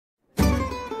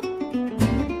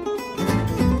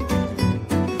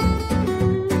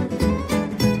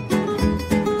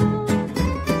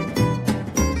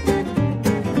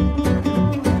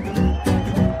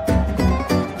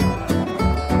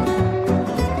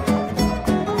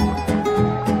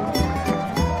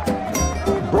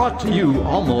brought to you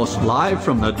almost live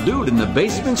from the Dude in the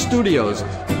Basement studios.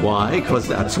 Why? Because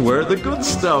that's where the good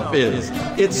stuff is.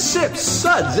 It's Sips,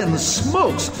 Suds, and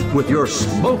Smokes with your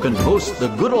smoking hosts, the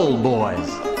good old boys.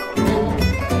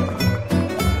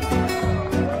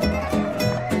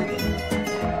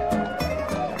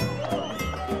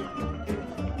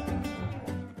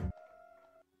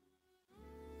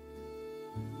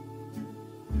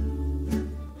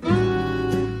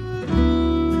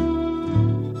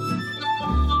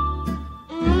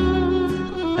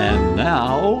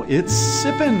 Now it's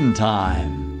sippin'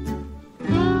 time.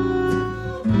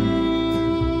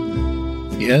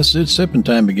 Yes, it's sippin'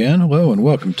 time again. Hello and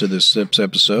welcome to this Sips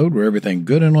episode where everything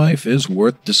good in life is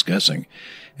worth discussing.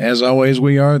 As always,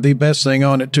 we are the best thing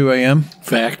on at 2 a.m.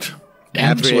 Fact.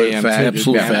 Absolute fact.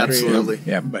 Absolutely.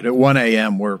 Yeah, but at 1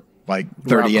 a.m. we're like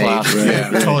 38. Yeah,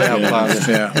 totally outclassed.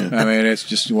 Yeah. I mean, it's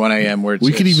just 1 a.m. where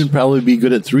we could even probably be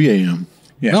good at 3 a.m.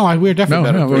 Yeah. No, we're definitely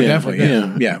better. No, we're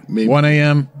definitely, yeah. Maybe. 1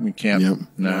 a.m., we can't. Yep.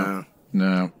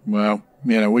 No. Well,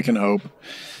 we can hope.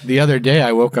 The other day,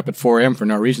 I woke up at 4 a.m. for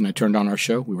no reason. I turned on our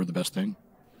show. We were the best thing.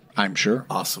 I'm sure.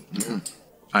 Awesome.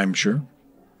 I'm sure.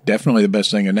 Definitely the best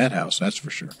thing in that house, that's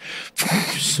for sure.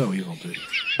 You're so evil, dude.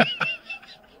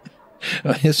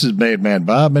 This is Made Man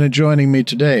Bob, and joining me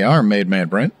today are Made Man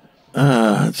Brent.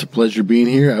 It's a pleasure being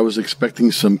here. I was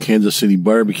expecting some Kansas City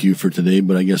barbecue for today,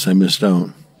 but I guess I missed out.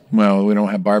 Well, we don't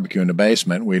have barbecue in the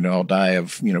basement. We'd all die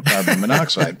of, carbon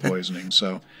monoxide poisoning.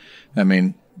 So, I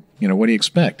mean, what do you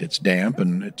expect? It's damp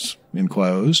and it's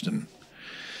enclosed, and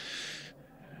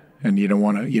you don't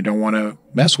want to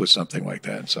mess with something like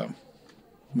that. So,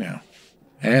 yeah.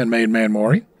 And Made Man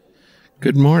Maury.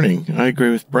 Good morning. I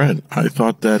agree with Brent. I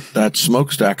thought that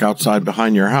smokestack outside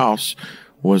behind your house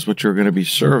was what you're going to be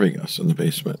serving us in the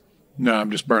basement. No,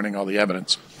 I'm just burning all the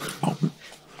evidence. Oh.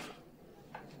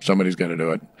 Somebody's got to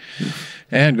do it.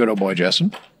 And good old boy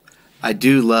Justin. I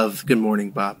do love, good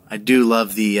morning, Bob. I do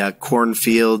love the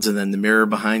cornfields, and then the mirror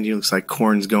behind you looks like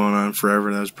corn's going on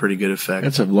forever. That was a pretty good effect.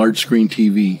 That's a large screen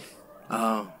TV.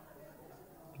 Oh,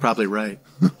 probably right.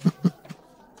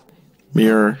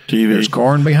 Mirror, TV. There's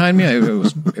corn behind me. It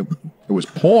was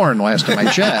porn last time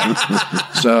I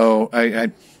checked. So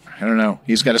I don't know.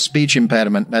 He's got a speech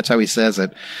impediment. That's how he says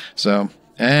it. So,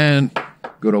 and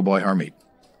good old boy Harmeet.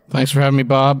 Thanks for having me,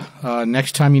 Bob.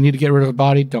 Next time you need to get rid of a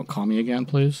body, don't call me again,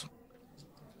 please.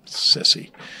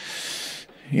 Sissy.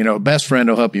 Best friend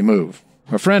will help you move.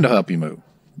 A friend will help you move.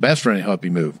 Best friend will help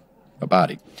you move. A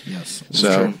body. Yes.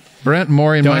 So, Brent,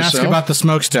 Maury, and don't myself. Don't ask about the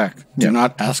smokestack. Do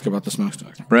not ask about the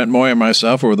smokestack. Brent, Maury, and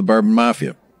myself are with the Bourbon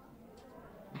Mafia.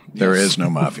 There is no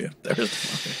mafia. There is no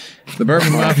mafia. The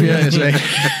Bourbon Mafia is a...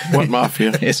 What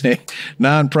mafia? It's a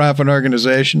non-profit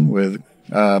organization with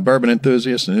bourbon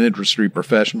enthusiasts and industry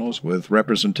professionals with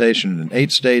representation in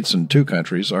 8 states and 2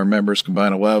 countries. Our members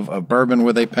combine a love of bourbon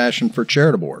with a passion for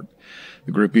charitable work.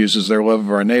 The group uses their love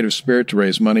of our native spirit to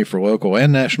raise money for local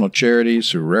and national charities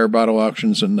through rare bottle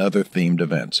auctions and other themed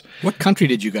events. What country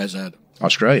did you guys add?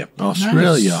 Australia.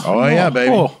 Australia. Nice. Oh, yeah,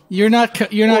 baby. Oh. You're not.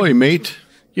 Boy, mate.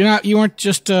 You weren't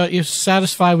just you're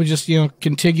satisfied with just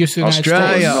contiguous United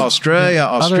States.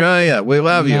 Australia. We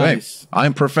love you. Nice. Hey,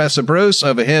 I'm Professor Bruce.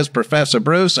 Over here's Professor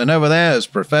Bruce, and over there is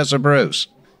Professor Bruce.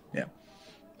 Yeah,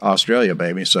 Australia,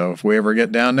 baby. So if we ever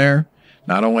get down there,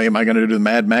 not only am I going to do the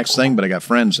Mad Max thing, but I got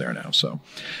friends there now. So,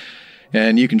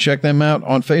 and you can check them out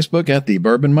on Facebook at the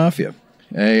Bourbon Mafia.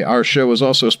 Our show is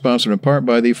also sponsored in part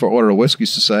by the Fort Lauderdale Whiskey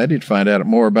Society. To find out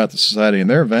more about the society and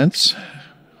their events,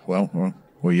 well,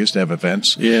 we used to have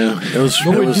events. Yeah.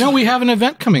 We have an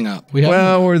event coming up.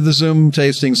 We're the Zoom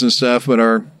tastings and stuff, but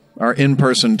our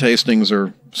in-person tastings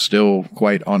are still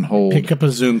quite on hold. Pick up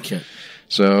a Zoom kit.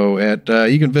 So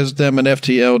you can visit them at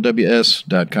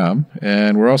ftlws.com.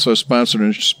 And we're also sponsored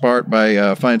in part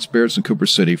by Fine Spirits in Cooper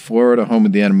City, Florida, home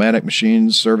of the Animatic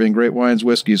Machines, serving great wines,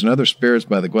 whiskeys, and other spirits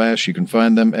by the glass. You can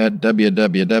find them at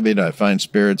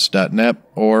www.finespirits.net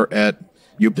or at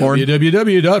YouPorn.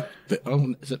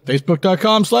 Is it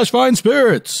Facebook.com/Fine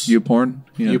Spirits? YouPorn?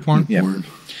 Yeah. YouPorn? Yeah.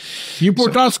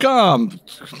 YouPorn.com.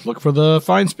 Look for the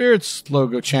Fine Spirits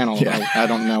logo channel. Yeah. I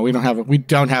don't know. We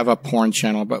don't have a porn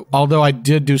channel, but although I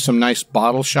did do some nice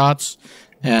bottle shots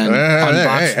and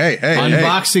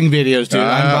unboxing videos, dude.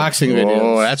 Unboxing videos.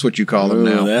 Oh, that's what you call them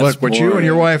now. Look, what you and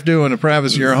your wife do in the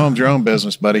privacy of your home's your own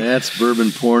business, buddy. That's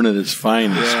bourbon porn at its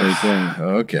finest right there.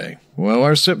 Okay. Well,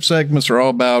 our sip segments are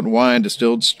all about wine,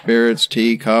 distilled spirits,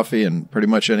 tea, coffee, and pretty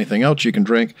much anything else you can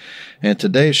drink. And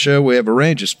today's show, we have a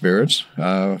range of spirits.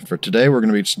 For today, we're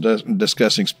going to be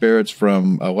discussing spirits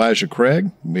from Elijah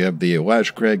Craig. We have the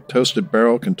Elijah Craig Toasted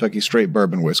Barrel Kentucky Straight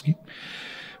Bourbon Whiskey.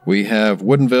 We have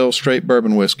Woodinville Straight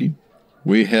Bourbon Whiskey,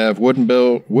 We have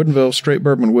Woodinville Straight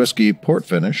Bourbon Whiskey Port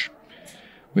Finish.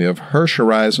 We have Hirsch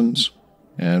Horizons.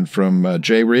 And from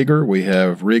J. Rieger, we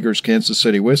have Rieger's Kansas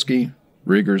City Whiskey,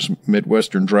 Rieger's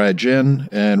Midwestern Dry Gin,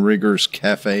 and Rieger's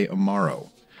Cafe Amaro.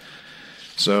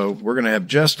 So we're going to have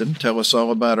Justin tell us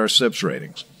all about our SIPS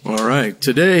ratings. All right.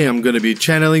 Today I'm going to be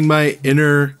channeling my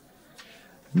inner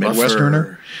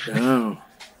Midwesterner? No.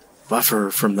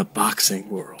 Buffer from the boxing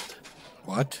world.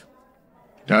 What?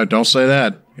 Don't say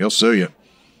that. He'll sue you.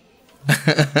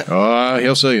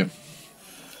 He'll sue you.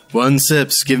 1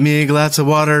 sips. Give me a glass of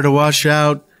water to wash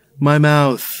out my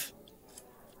mouth.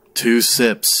 2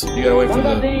 sips. You gotta wait for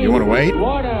you want to wait?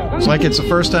 It's like it's the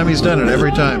first time he's done it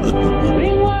every time.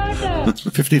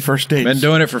 51st dates. Been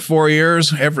doing it for 4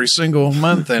 years, every single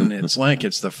month, and it's like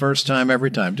it's the first time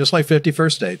every time. Just like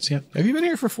 51st dates, yeah. Have you been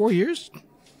here for 4 years?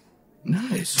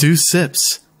 Nice. 2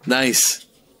 sips. Nice.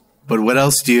 But what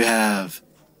else do you have?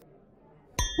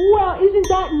 Well, isn't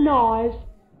that nice?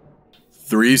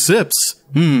 3 sips.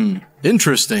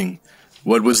 Interesting.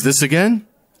 What was this again?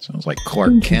 Sounds like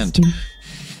Clark Kent.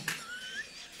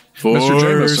 4 Mr.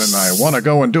 Jameson, I want to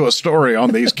go and do a story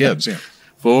on these kids. Yeah.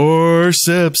 4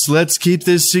 sips. Let's keep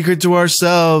this secret to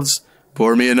ourselves.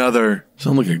 Pour me another.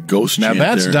 Sound like a ghost. Now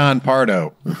that's there. Don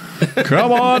Pardo.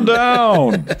 Come on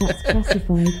down. That's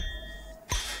classified.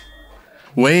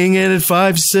 Weighing in at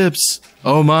 5 sips.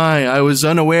 Oh my, I was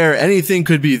unaware anything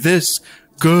could be this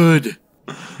good.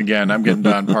 Again, I'm getting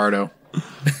Don Pardo.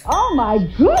 Oh my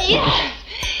goodness!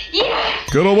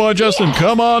 Good old boy Justin,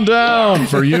 come on down.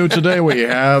 For you today, we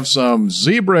have some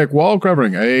Z-Brick wall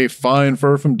covering, a fine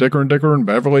fur from Dicker & Dicker in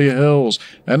Beverly Hills,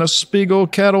 and a Spiegel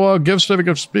catalog gift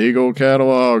certificate of Spiegel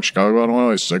catalog, Chicago,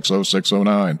 Illinois,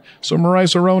 60609. Some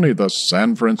rice-a-roni, the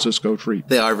San Francisco treat.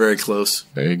 They are very close.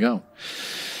 There you go.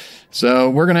 So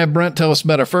we're going to have Brent tell us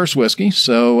about our first whiskey.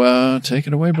 So take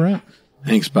it away, Brent.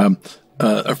 Thanks, Bob.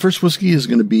 Our first whiskey is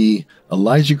going to be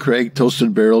Elijah Craig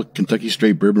Toasted Barrel Kentucky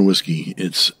Straight Bourbon Whiskey.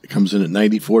 It comes in at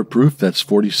 94 proof. That's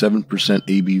 47%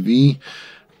 ABV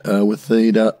with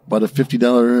about a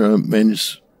 $50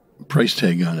 man's price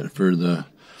tag on it for the...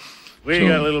 We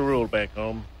got a little rule back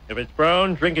home. If it's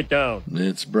brown, drink it down.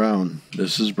 It's brown.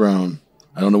 This is brown.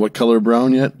 I don't know what color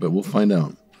brown yet, but we'll find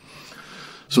out.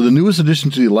 So the newest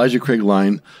addition to the Elijah Craig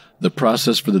line, the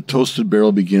process for the toasted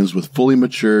barrel begins with fully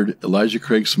matured Elijah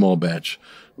Craig small batch,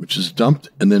 which is dumped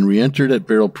and then re-entered at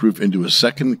barrel proof into a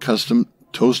second custom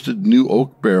toasted new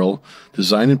oak barrel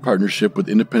designed in partnership with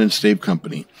Independent Stave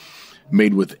Company.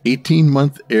 Made with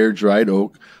 18-month air-dried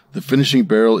oak, the finishing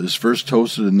barrel is first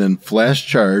toasted and then flash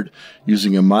charred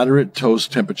using a moderate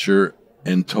toast temperature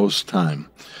and toast time.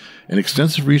 An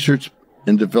extensive research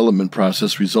and development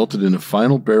process resulted in a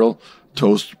final barrel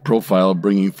toast profile,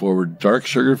 bringing forward dark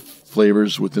sugar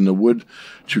flavors within the wood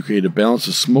to create a balance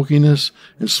of smokiness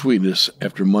and sweetness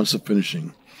after months of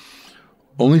finishing.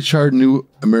 Only charred new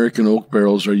American oak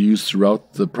barrels are used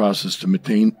throughout the process to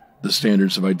maintain the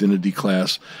standards of identity,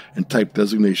 class, and type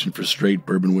designation for straight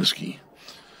bourbon whiskey.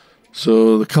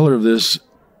 So the color of this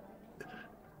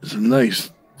is a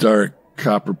nice dark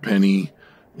copper penny.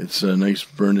 It's a nice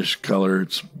burnish color.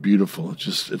 It's beautiful.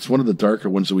 It's one of the darker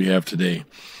ones that we have today.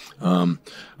 On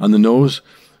the nose,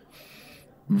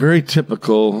 very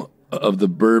typical of the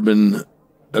bourbon,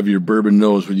 of your bourbon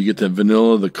nose, when you get that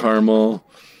vanilla, the caramel,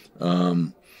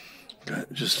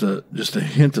 just a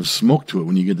hint of smoke to it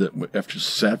when you get that after it's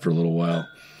sat for a little while.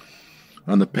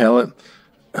 On the palate,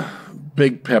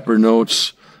 big pepper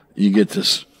notes. You get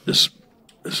this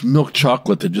milk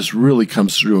chocolate that just really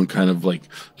comes through and kind of like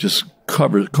just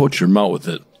coat your mouth with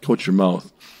it. Coat your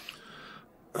mouth.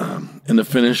 And the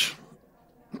finish.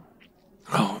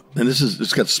 Oh, and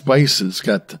it's got spice, and it's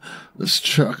got this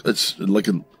chocolate. It's like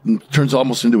it turns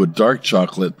almost into a dark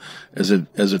chocolate as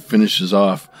it finishes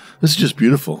off. This is just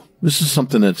beautiful. This is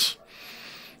something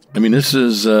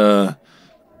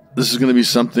this is going to be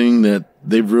something that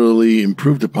they've really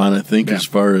improved upon, I think, as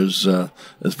far as a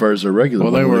regular.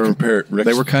 Well,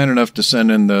 they were kind enough to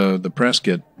send in the press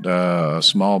kit, a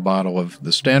small bottle of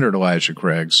the standard Elijah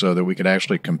Craig, so that we could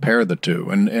actually compare the two.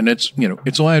 And it's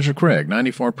it's Elijah Craig,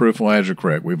 94 proof Elijah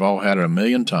Craig. We've all had it a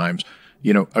million times.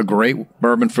 A great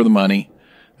bourbon for the money.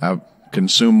 I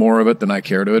consume more of it than I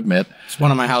care to admit. It's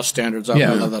one of my house standards. I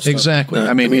love that stuff. Exactly.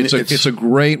 It's a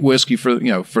great whiskey for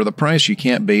the price. You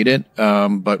can't beat it.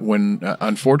 But when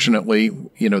unfortunately,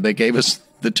 they gave us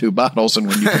the two bottles, and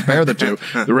when you compare the two,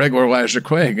 the regular Elijah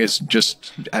Craig is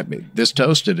just this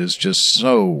toasted is just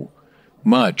so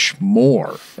much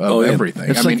more of everything.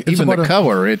 Even the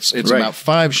color, it's right. About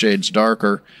 5 shades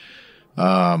darker.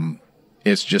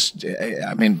 it's just,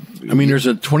 I mean, there's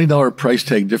a $20 price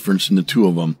tag difference in the two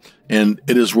of them, and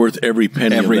it is worth every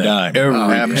penny, every of that. dime,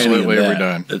 Absolutely every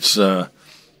dime. It's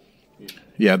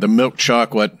yeah, the milk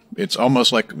chocolate. It's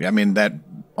almost like, that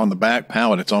on the back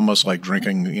palate, it's almost like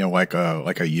drinking, like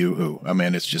a Yoo-hoo. I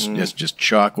mean, it's just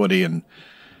chocolatey, and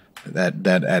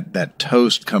that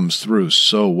toast comes through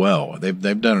so well.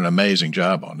 They've done an amazing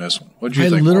job on this one. What do you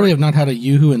think? I literally Mark? have not had a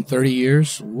Yoo-hoo in 30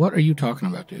 years. What are you talking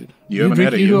about, dude? You haven't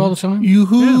drink had a Yoo-hoo Yoo-hoo all the time?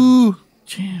 Yoo-hoo.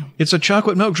 Damn. It's a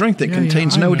chocolate milk drink that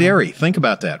contains no dairy. Think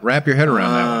about that. Wrap your head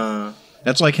around that one.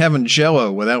 That's like having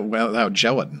Jell-O without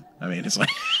gelatin. I mean, it's like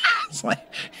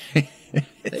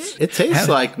it tastes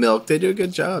like milk. They do a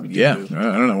good job. Yeah, I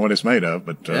don't know what it's made of,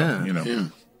 but I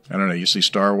don't know. You see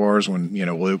Star Wars when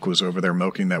Luke was over there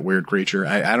milking that weird creature.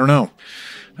 I don't know.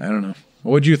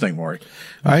 What do you think, Maury?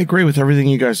 I agree with everything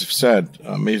you guys have said.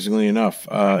 Amazingly enough,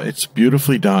 it's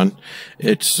beautifully done.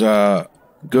 It's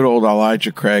good old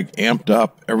Elijah Craig amped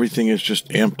up. Everything is just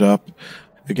amped up.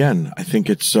 Again, I think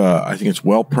it's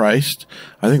well priced.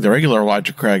 I think the regular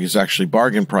Elijah Craig is actually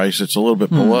bargain price. It's a little bit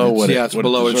below what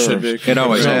it should be. It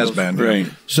always has been. right.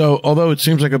 So, although it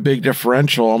seems like a big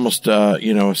differential, almost a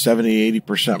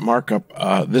 70-80%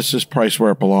 markup, this is priced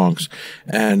where it belongs,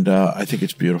 and I think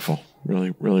it's beautiful.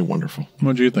 Really, really wonderful.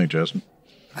 What do you think, Justin?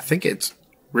 I think it's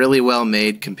really well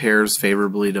made. Compares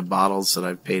favorably to bottles that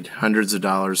I've paid hundreds of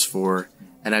dollars for,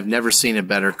 and I've never seen a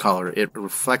better color. It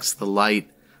reflects the light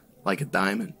like a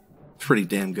diamond. Pretty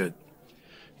damn good.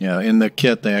 Yeah, in the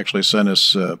kit they actually sent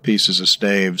us pieces of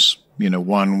staves,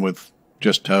 one with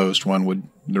just toast, one with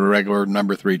the regular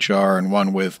number 3 char, and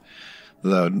one with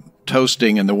the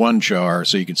toasting and the 1 char,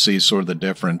 so you could see sort of the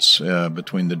difference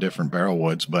between the different barrel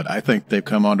woods. But I think they've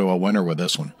come onto a winner with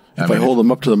this one. If I hold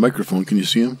them up to the microphone, can you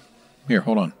see them? Here,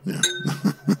 hold on. Yeah.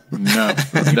 No,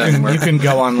 you can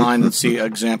go online and see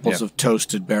examples of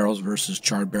toasted barrels versus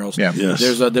charred barrels. Yeah. Yes.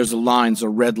 There's a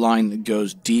red line that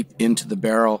goes deep into the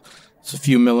barrel. It's a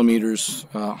few millimeters,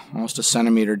 almost a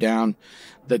centimeter down.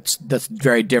 That's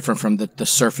very different from the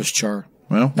surface char.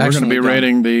 Well, we're going to be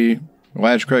rating the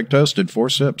Elijah Craig Toasted 4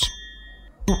 sips.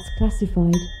 That's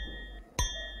classified.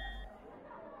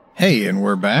 Hey, and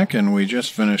we're back, and we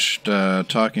just finished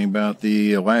talking about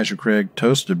the Elijah Craig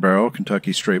Toasted Barrel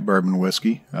Kentucky Straight Bourbon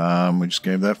Whiskey. We just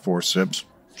gave that 4 sips.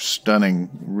 Stunning,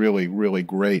 really, really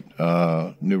great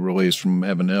new release from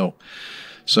Heaven Hill.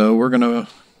 So we're going to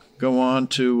go on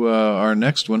to our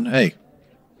next one. Hey.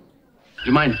 Do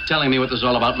you mind telling me what this is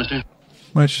all about, mister?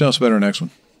 Why don't you tell us about our next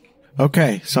one?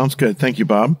 Okay, sounds good. Thank you,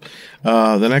 Bob.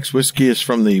 The next whiskey is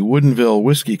from the Woodinville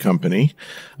Whiskey Company.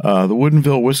 The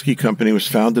Woodinville Whiskey Company was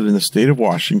founded in the state of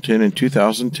Washington in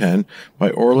 2010 by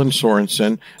Orland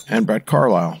Sorensen and Brett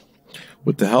Carlisle.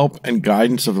 With the help and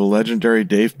guidance of the legendary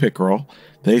Dave Pickerel,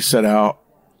 they set out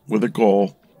with a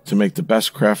goal to make the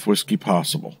best craft whiskey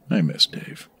possible. I miss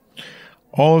Dave.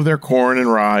 All of their corn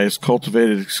and rye is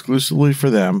cultivated exclusively for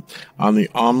them on the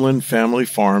Omlin family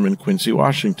farm in Quincy,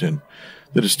 Washington.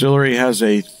 The distillery has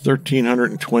a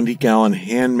 1,320-gallon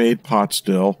handmade pot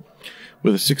still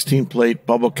with a 16-plate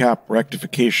bubble cap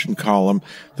rectification column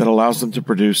that allows them to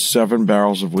produce 7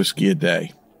 barrels of whiskey a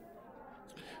day.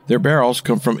 Their barrels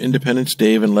come from Independence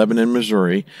Dave in Lebanon,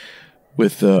 Missouri,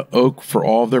 with the oak for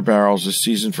all of their barrels is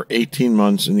seasoned for 18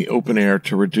 months in the open air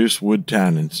to reduce wood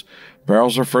tannins.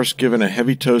 Barrels are first given a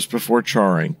heavy toast before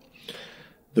charring.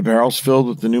 The barrels filled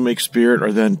with the new make spirit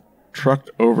are then trucked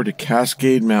over to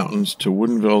Cascade Mountains to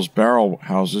Woodinville's barrel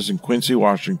houses in Quincy,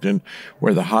 Washington,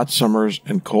 where the hot summers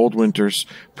and cold winters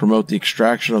promote the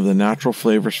extraction of the natural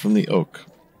flavors from the oak.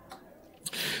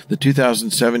 The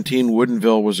 2017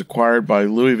 Woodinville was acquired by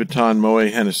Louis Vuitton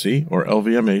Moet Hennessy, or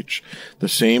LVMH, the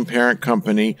same parent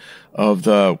company of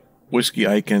the whiskey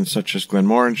icons such as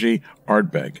Glenmorangie,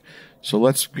 Ardbeg. So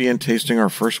let's begin tasting our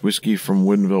first whiskey from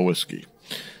Woodinville Whiskey.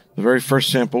 The very first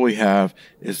sample we have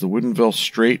is the Woodinville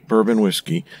Straight Bourbon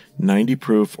Whiskey, 90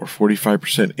 proof or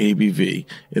 45% ABV.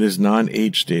 It is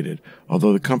non-age stated,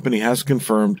 although the company has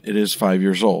confirmed it is 5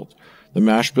 years old. The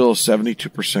mash bill is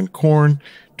 72% corn,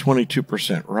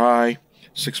 22% rye,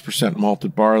 6%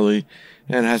 malted barley,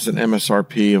 and has an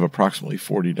MSRP of approximately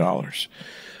 $40.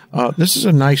 This is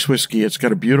a nice whiskey. It's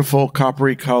got a beautiful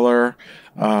coppery color.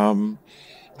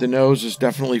 The nose is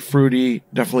definitely fruity,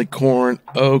 definitely corn,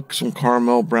 oak, some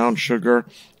caramel, brown sugar,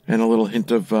 and a little hint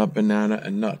of banana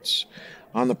and nuts.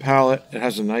 On the palate, it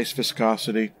has a nice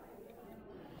viscosity.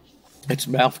 It's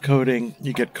mouth coating.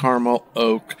 You get caramel,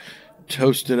 oak,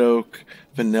 toasted oak,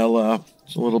 vanilla,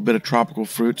 a little bit of tropical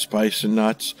fruit, spice, and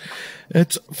nuts.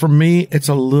 For me, it's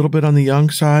a little bit on the young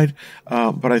side,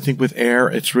 but I think with air,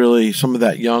 it's really some of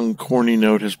that young, corny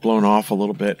note has blown off a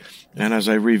little bit. And as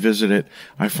I revisit it,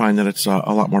 I find that it's a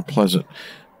lot more pleasant.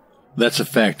 That's a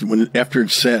fact. After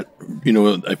it's set,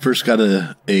 I first got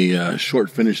a short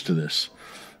finish to this.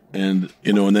 And,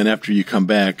 and then after you come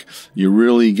back, you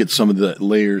really get some of the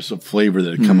layers of flavor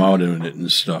that come out in it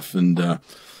and stuff. And,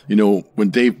 when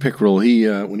Dave Pickerel,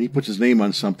 when he puts his name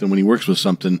on something, when he works with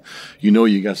something,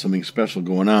 you got something special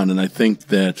going on. And I think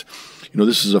that,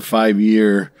 this is 5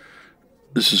 year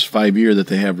that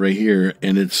they have right here,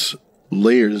 and it's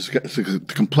layers. The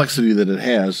complexity that it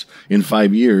has in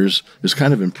 5 years is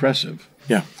kind of impressive.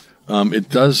 Yeah. It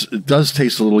does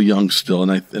taste a little young still,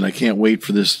 and I can't wait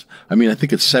for this. I mean, I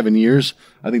think it's 7 years.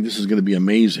 I think this is going to be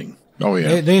amazing. Oh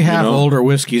yeah, they have older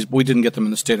whiskeys, but we didn't get them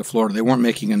in the state of Florida. They weren't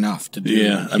making enough to do.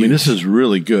 Yeah, I mean, this is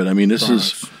really good. I mean, this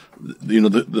is,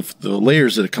 the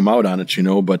layers that come out on it,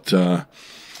 but the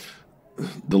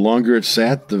longer it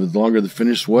sat, the longer the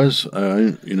finish was.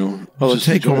 Well, the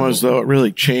take home was, though, it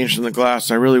really changed in the glass.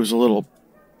 I really was a little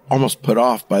almost put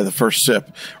off by the first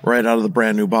sip right out of the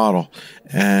brand new bottle,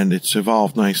 and it's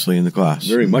evolved nicely in the glass.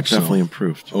 Very much definitely so.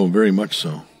 Improved. Oh, very much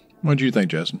so. What do you think,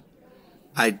 Jason?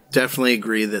 I definitely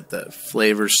agree that the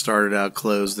flavors started out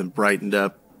closed and brightened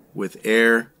up with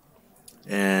air.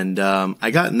 And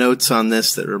I got notes on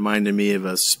this that reminded me of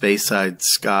a Speyside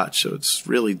Scotch, so it's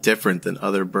really different than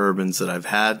other bourbons that I've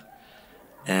had.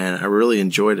 And I really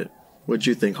enjoyed it. What'd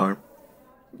you think, Harm?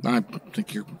 I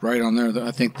think you're right on there.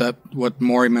 I think that what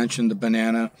Maury mentioned, the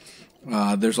banana,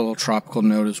 there's a little tropical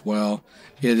note as well.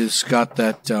 It has got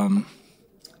that,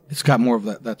 it's got more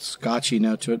of that Scotchy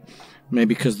note to it.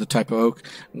 Maybe because of the type of oak.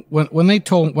 When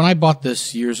I bought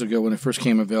this years ago, when it first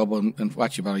came available, and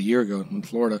actually about a year ago in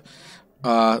Florida,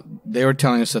 they were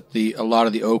telling us that a lot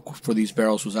of the oak for these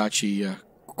barrels was actually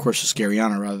Corsa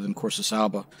Scariana rather than Corsa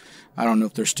Salba. I don't know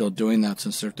if they're still doing that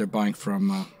since they're buying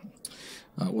from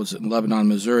was it in Lebanon,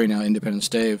 Missouri now, Independence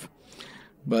Dave.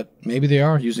 But maybe they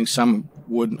are using some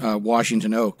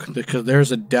Washington oak, because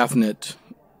there's a definite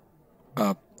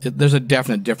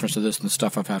difference to this than the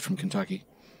stuff I've had from Kentucky.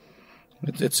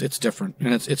 It's different,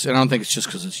 and it's. I don't think it's just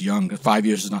because it's young. 5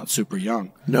 years is not super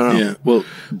young. No. Yeah. Well,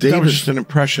 that was just an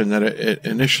impression that it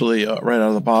initially, right out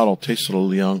of the bottle, tasted a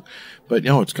little young, but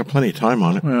it's got plenty of time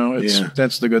on it. Well,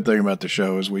 that's the good thing about the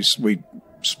show is we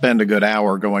spend a good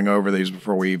hour going over these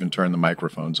before we even turn the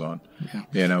microphones on.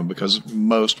 Yeah. Because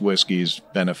most whiskeys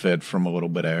benefit from a little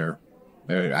bit of air.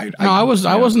 I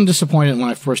wasn't disappointed when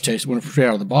it first out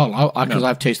of the bottle because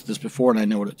I've tasted this before and I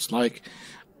know what it's like.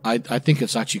 I think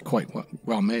it's actually quite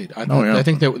well made. I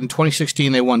think that in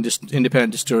 2016 they won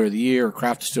Independent Distillery of the Year or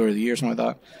Craft Distillery of the Year, something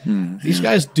like that. These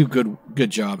guys do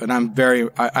good job, and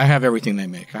I have everything they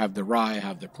make. I have the rye, I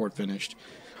have their port finished.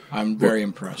 I'm very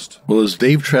impressed. Well, as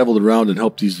Dave traveled around and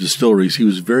helped these distilleries, he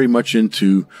was very much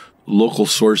into local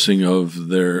sourcing of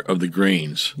the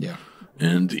grains. Yeah,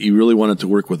 and he really wanted to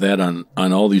work with that on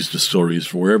all these distilleries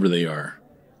for wherever they are.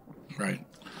 Right.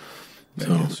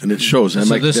 So, and it shows. So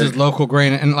this is local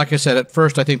grain, and like I said, at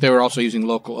first I think they were also using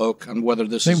local oak. And whether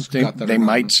this they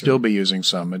might still be using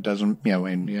some. It doesn't,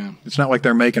 it's not like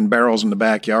they're making barrels in the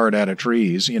backyard out of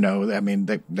trees. I mean,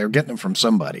 they're getting them from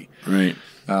somebody. Right.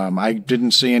 I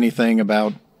didn't see anything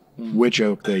about which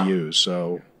oak they use.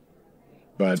 So,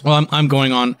 but I'm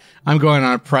going on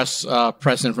a press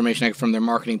information from their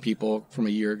marketing people from a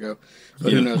year ago.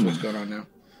 But who knows what's going on now.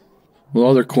 Well,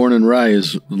 all their corn and rye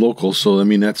is local, so I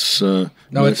mean that's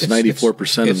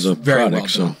 94% of the product.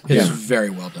 So it's very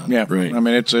well done. Yeah, right. I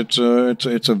mean it's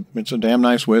a damn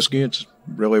nice whiskey. It's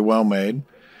really well made.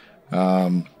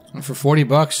 For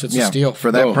 $40, it's a steal.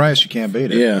 For that price, you can't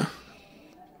beat it. Yeah.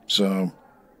 So,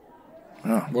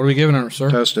 what are we giving her,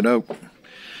 sir? Toasted oak.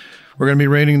 We're going to be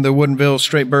rating the Woodinville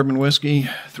Straight Bourbon Whiskey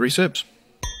 3 sips.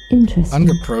 Interesting.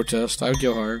 Under protest, I would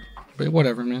go hard, but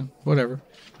whatever, man. Whatever.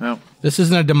 Well, this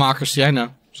isn't a democracy, I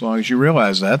know. As long as you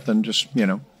realize that, then just,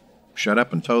 shut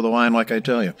up and toe the line like I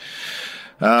tell you.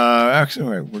 We're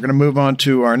going to move on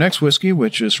to our next whiskey,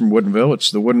 which is from Woodinville.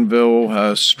 It's the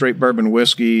Woodinville Straight Bourbon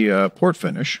Whiskey Port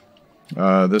Finish.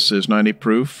 This is 90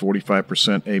 proof,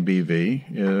 45%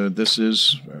 ABV. This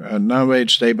is a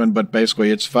no-age statement, but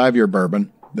basically it's 5-year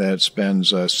bourbon that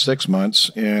spends 6 months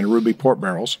in ruby port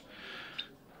barrels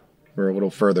for a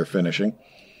little further finishing.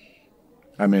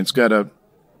 I mean, it's got a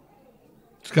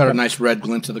nice red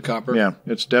glint to the copper. Yeah,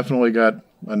 it's definitely got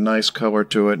a nice color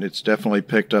to it. It's definitely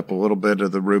picked up a little bit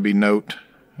of the ruby note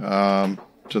to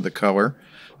the color.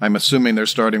 I'm assuming they're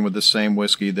starting with the same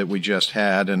whiskey that we just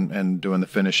had and doing the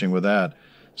finishing with that.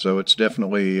 So it's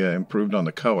definitely improved on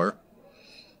the color.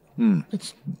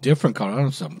 It's different color.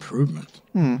 It's an improvement.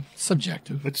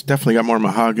 Subjective. It's definitely got more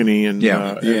mahogany and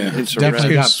It's definitely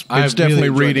red. got- I it's really definitely enjoyed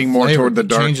the reading more flavor. toward the It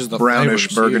dark changes the brownish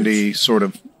flavor. It's burgundy huge. sort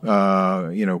of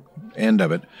end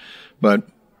of it, but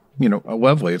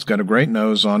lovely. It's got a great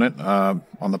nose on it.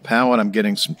 On the palate, I'm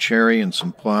getting some cherry and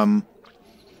some plum.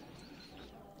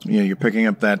 You're picking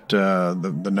up that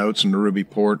the notes in the ruby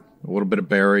port, a little bit of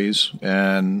berries,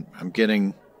 and I'm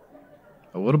getting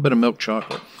a little bit of milk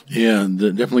chocolate. Yeah,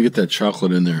 definitely get that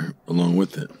chocolate in there along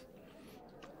with it.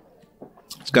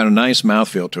 It's got a nice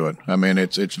mouthfeel to it. I mean,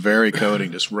 it's very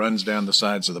coating. Just runs down the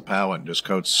sides of the palate and just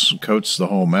coats the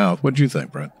whole mouth. What'd you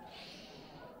think, Brent?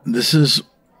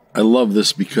 I love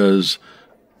this because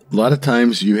a lot of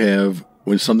times you have,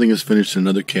 when something is finished in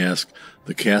another cask,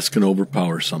 the cask can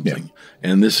overpower something. Yeah.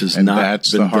 And this is And not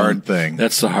that's been the hard done. thing.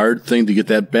 That's the hard thing, to get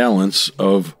that balance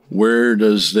of where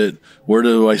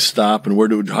do I stop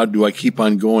and how do I keep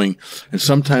on going? And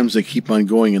sometimes they keep on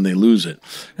going and they lose it.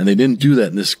 And they didn't do that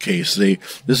in this case.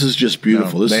 This is just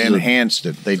beautiful. No, This they is enhanced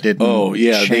it. They didn't. Oh,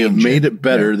 yeah. They have made it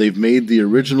better. Yeah. They've made the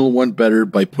original one better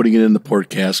by putting it in the port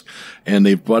cask, and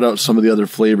they've brought out some of the other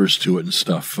flavors to it and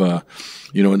stuff.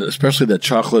 And especially that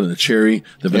chocolate and the cherry,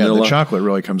 the vanilla. The chocolate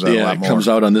really comes out a lot more. It comes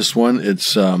out on this one.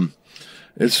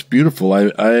 It's beautiful.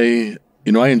 I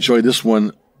enjoyed this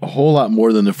one a whole lot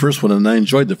more than the first one, and I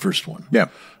enjoyed the first one. Yeah.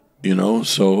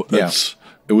 So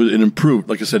it improved.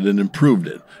 Like I said, it improved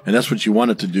it. And that's what you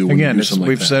want it to do when you do something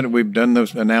like that. We've done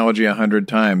this analogy 100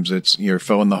 times. You're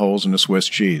filling the holes in a Swiss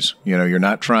cheese. You're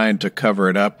not trying to cover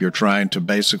it up. You're trying to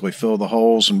basically fill the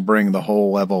holes and bring the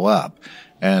whole level up.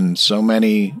 And so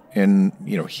many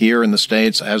here in the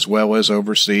States as well as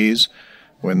overseas,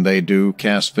 when they do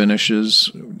cast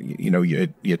finishes,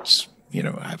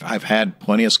 I've had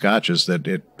plenty of scotches that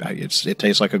it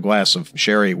tastes like a glass of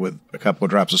sherry with a couple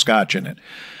of drops of scotch in it.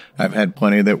 I've had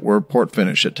plenty that were port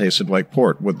finish that tasted like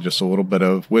port with just a little bit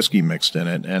of whiskey mixed in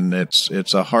it, and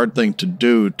it's a hard thing to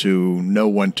do, to know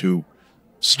when to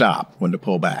stop, when to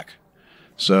pull back.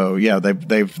 So yeah,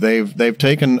 they've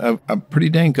taken a pretty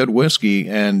dang good whiskey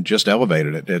and just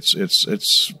elevated it.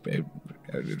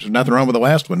 There's nothing wrong with the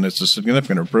last one. It's a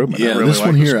significant improvement. Yeah, I really this like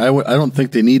one here, I don't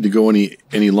think they need to go any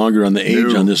longer on the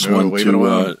age on this one leave it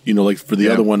alone. like for the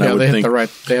other one, I would they think.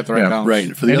 they have the right balance.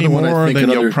 Right. For the Any other one, I more, think then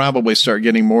another. you'll probably start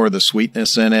getting more of the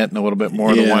sweetness in it and a little bit more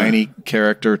of the winey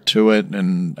character to it.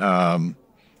 And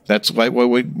that's like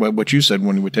what you said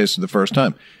when we tasted the first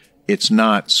time. It's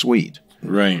not sweet.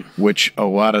 Right. Which a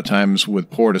lot of times with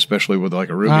port, especially with like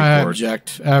a ruby I port.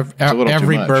 object. a little too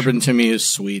Every much. bourbon to me is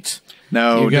sweet.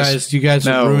 No, you guys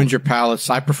have ruined your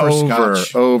palates. I prefer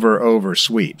Scotch. over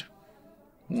sweet.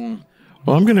 Well,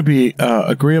 I'm going to be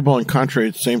agreeable and contrary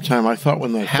at the same time. I thought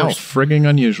when Frigging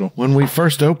unusual. When we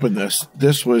first opened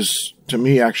this was, to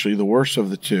me, actually the worst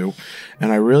of the two,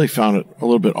 and I really found it a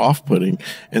little bit off-putting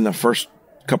in the first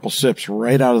couple sips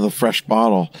right out of the fresh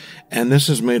bottle. And this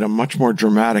has made a much more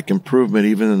dramatic improvement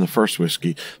even than the first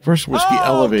whiskey. First whiskey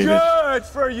elevated. Good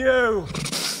for you.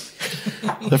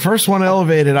 The first one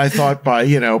elevated, I thought, by,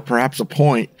 perhaps a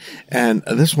point. And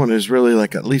this one is really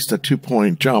like at least a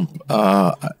 2-point jump.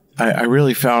 I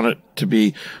really found it to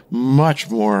be much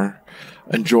more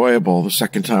enjoyable the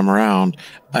second time around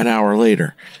an hour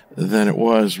later than it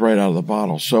was right out of the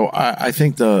bottle. So I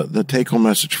think the take-home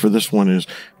message for this one is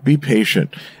be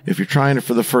patient. If you're trying it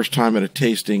for the first time at a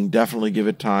tasting, definitely give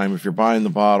it time. If you're buying the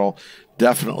bottle,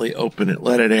 definitely open it,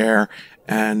 let it air,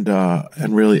 and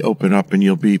really open up, and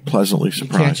you'll be pleasantly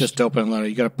surprised. You can't just open and let it.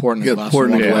 You got to pour it in the glass. Pour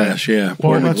it in the glass, yeah.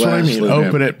 Well, that's what I mean.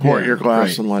 Open it, pour it in your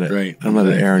glass, and let it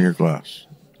air in your glass.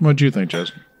 What do you think,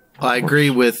 Justin? I agree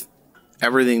with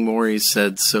everything Maury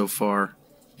said so far,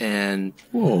 and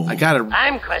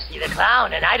I'm Krusty the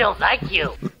Clown, and I don't like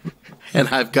you. And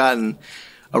I've gotten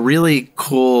a really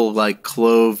cool, like,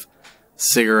 clove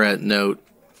cigarette note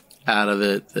out of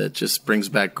it that just brings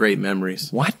back great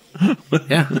memories. What?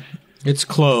 Yeah. It's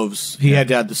cloves. He had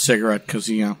to add the cigarette because,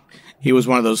 he was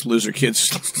one of those loser kids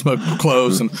smoked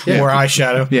cloves and wore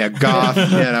eyeshadow. Yeah, goth.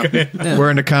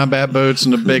 Wearing the combat boots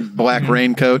and the big black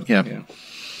raincoat. Yeah.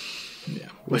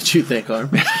 What you think, Arm?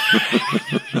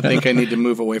 I think I need to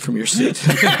move away from your seat.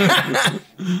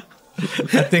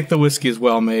 I think the whiskey is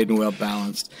well made and well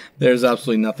balanced. There's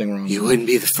absolutely nothing wrong. You wouldn't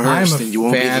be the first, and you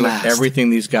won't be the fan last. of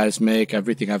everything these guys make,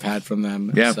 everything I've had from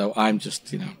them. Yeah. So I'm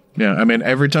just, Yeah, I mean,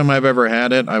 every time I've ever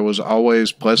had it, I was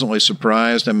always pleasantly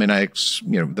surprised. I mean,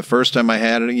 the first time I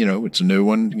had it, it's a new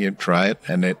one. You try it,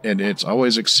 and it's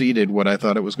always exceeded what I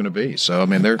thought it was going to be. So, I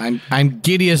mean, I'm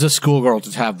giddy as a schoolgirl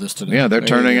to have this today. Yeah, they're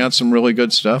turning out some really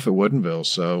good stuff at Woodinville.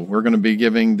 So we're going to be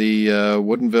giving the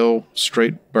Woodinville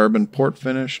straight bourbon port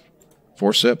finish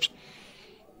 4 sips.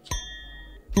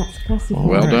 That's classified.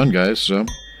 Well done, guys. So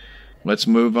let's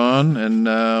move on and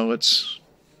let's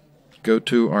go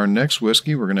to our next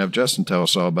whiskey. We're going to have Justin tell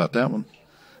us all about that one.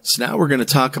 So now we're going to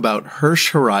talk about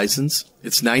Hirsch Horizons.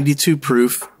 It's 92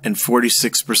 proof and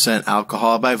 46%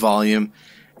 alcohol by volume,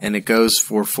 and it goes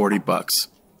for $40.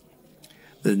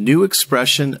 The new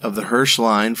expression of the Hirsch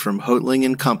line from Hoetling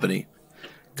and Company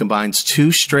combines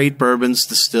 2 straight bourbons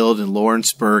distilled in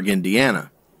Lawrenceburg, Indiana.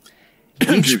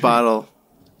 Each bottle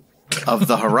of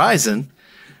the Horizon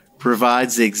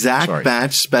provides the exact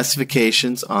batch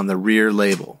specifications on the rear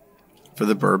label for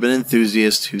the bourbon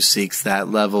enthusiast who seeks that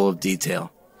level of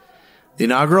detail. The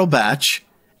inaugural batch,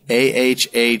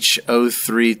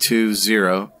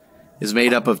 AHH0320, is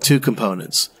made up of 2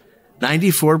 components.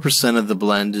 94% of the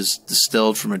blend is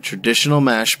distilled from a traditional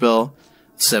mash bill,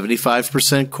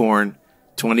 75% corn,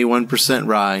 21%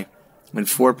 rye, and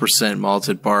 4%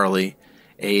 malted barley,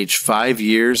 aged 5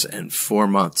 years and 4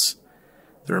 months.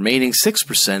 The remaining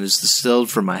 6% is distilled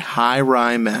from a high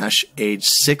rye mash, aged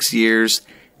 6 years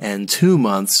and 2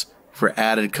 months for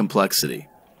added complexity.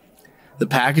 The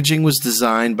packaging was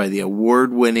designed by the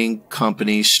award-winning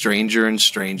company Stranger &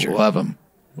 Stranger. Love them.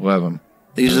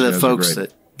 These are the folks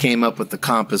that came up with the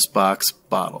Compass Box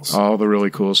bottles. All the really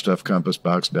cool stuff Compass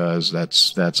Box does,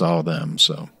 that's all them.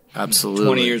 So absolutely.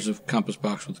 20 years of Compass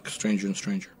Box with Stranger &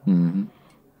 Stranger. Mm-hmm.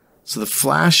 So the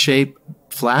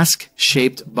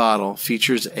flask-shaped bottle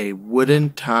features a wooden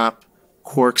top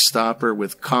cork stopper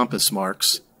with compass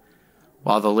marks,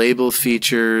 while the label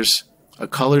features a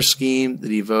color scheme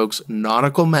that evokes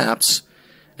nautical maps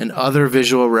and other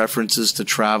visual references to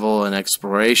travel and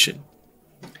exploration.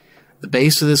 The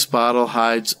base of this bottle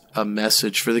hides a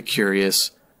message for the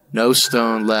curious: no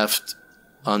stone left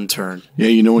unturned. Yeah,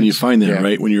 you know when you find that,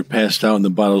 right? When you're passed out and the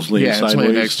bottle's laying sideways. It's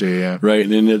laying next to you, yeah. Right,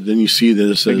 and then you see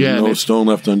that it says no stone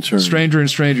left unturned. Stranger &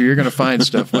 Stranger, you're going to find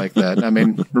stuff like that. I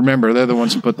mean, remember, they're the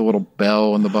ones who put the little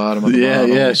bell on the bottom of the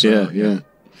bottle. Yeah.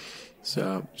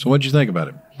 So what'd you think about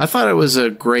it? I thought it was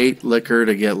a great liquor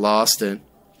to get lost in.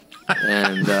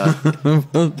 And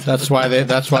that's why they have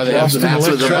the maps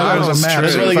with the bottles.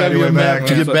 That's why they got you a map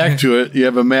to get back to it. You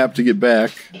have a map to get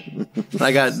back.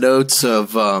 I got notes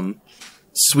of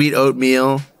sweet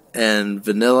oatmeal and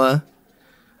vanilla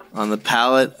on the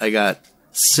palate. I got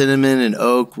cinnamon and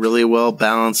oak really well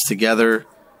balanced together.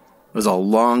 It was a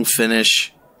long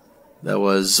finish that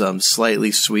was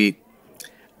slightly sweet.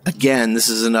 Again, this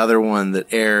is another one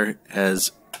that air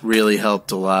has really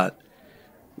helped a lot.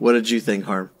 What did you think,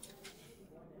 Harm?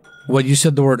 When you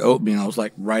said the word oatmeal, I was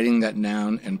like writing that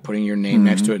down and putting your name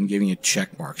next to it and giving you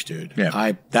check marks, dude.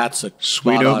 Yeah. That's a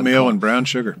sweet oatmeal and brown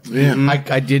sugar. Yeah.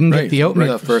 I didn't get the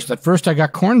oatmeal at first. At first, I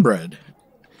got cornbread.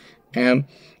 And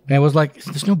it was like,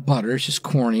 there's no butter. It's just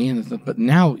corny. But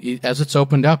now, as it's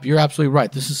opened up, you're absolutely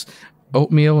right. This is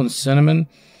oatmeal and cinnamon.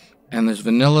 And there's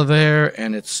vanilla there.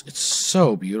 And it's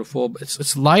so beautiful.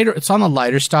 It's lighter. It's on the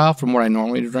lighter style from what I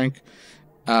normally drink.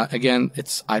 Again,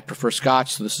 I prefer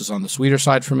Scotch, so this is on the sweeter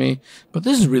side for me. But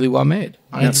this is really well made.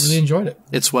 I really enjoyed it.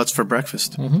 It's what's for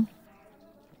breakfast. Mm-hmm.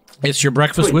 It's your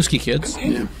breakfast whiskey, kids.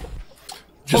 Yeah.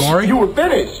 Maury? You were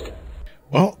finished.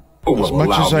 Well, as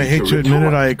much as I hate to admit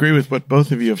it, I agree with what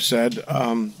both of you have said.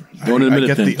 Don't admit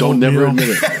it then. Don't never admit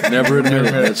it. Never admit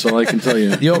it. That's all I can tell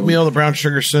you. The oatmeal, the brown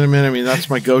sugar, cinnamon, I mean, that's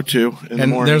my go-to in the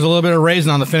morning. There's a little bit of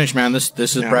raisin on the finish, man.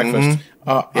 This is breakfast.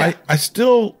 I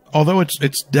still, although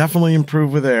it's definitely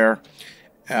improved with air,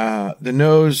 the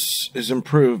nose is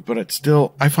improved, but it's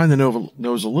still, I find the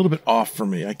nose a little bit off for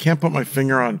me. I can't put my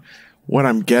finger on what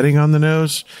I'm getting on the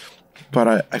nose,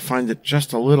 but I find it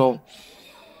just a little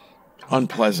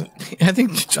unpleasant. I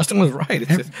think Justin was right.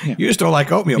 You just don't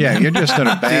like oatmeal, man. You're just in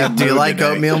a bad mood. Do you like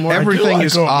oatmeal more? Everything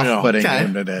is oatmeal.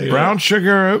 off-putting today. Brown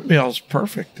sugar oatmeal is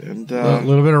perfect. And a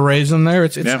little bit of raisin there.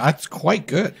 It's quite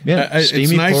good. Yeah,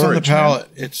 it's nice on the palate.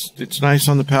 It's nice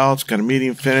on the palate. It's got a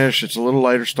medium finish. It's a little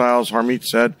lighter style, as Harmeet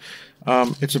said.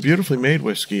 It's a beautifully made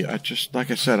whiskey.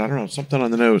 Like I said, I don't know, something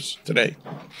on the nose today.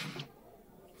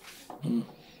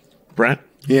 Brent?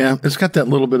 Yeah, it's got that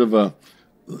little bit of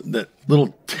that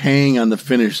little tang on the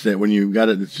finish that when you got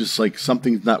it, it's just like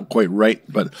something's not quite right.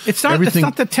 But it's not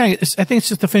the tang. I think it's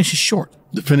just the finish is short.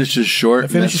 The finish is short. The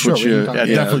finish is short.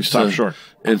 Definitely stop short.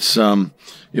 It's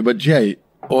but yeah,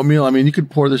 oatmeal. I mean, you could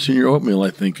pour this in your oatmeal, I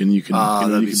think, and you can.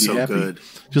 That'd be so happy. Good.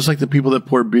 Just like the people that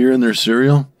pour beer in their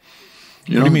cereal.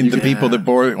 You know, what do you mean the people that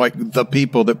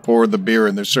pour the beer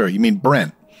in their cereal? You mean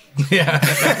Brent? Yeah,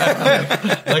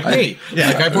 like me.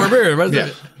 Yeah, like I pour beer. Yeah.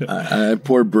 I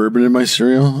pour bourbon in my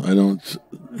cereal. I don't,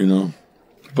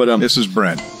 but this is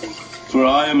Brent. For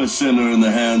I am a sinner in the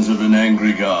hands of an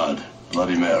angry God.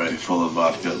 Bloody Mary, full of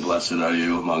vodka, blessed are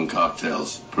you among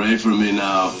cocktails. Pray for me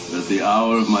now at the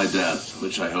hour of my death,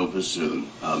 which I hope is soon.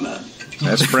 Amen.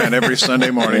 That's Brent every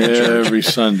Sunday morning. Every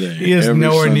Sunday. He is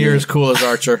nowhere near as cool as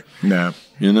Archer. No.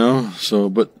 You know, so,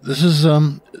 but this is,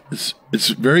 it's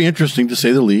very interesting to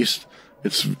say the least.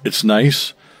 It's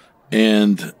nice.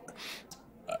 And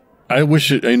I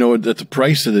wish it, I know at the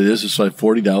price that it is, it's like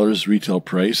 $40 retail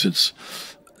price. It's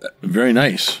very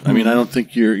nice. I mean, I don't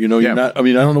think you're not, I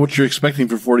mean, I don't know what you're expecting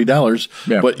for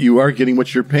 $40, but you are getting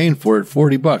what you're paying for at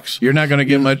 $40. You're not going to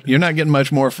get much, you're not getting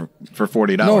much more for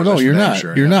 $40. No, you're not.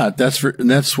 Sure, you're not. That's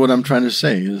what I'm trying to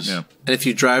say is. And if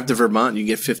you drive to Vermont, you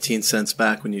get 15 cents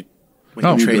back when you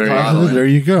trade the bottle. There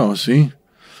you go. See?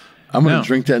 I'm going to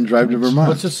drink that and drive to Vermont.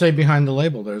 What's it say behind the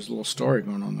label? There's a little story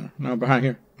going on there. No, behind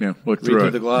here. Yeah, look through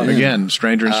it. The glove. Again,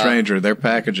 stranger and stranger. Their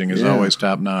packaging is always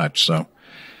top notch. So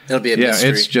it'll be a mystery.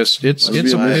 It's just it's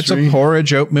a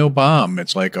porridge oatmeal bomb.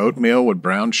 It's like oatmeal with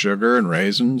brown sugar and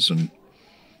raisins and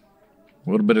a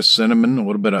little bit of cinnamon, a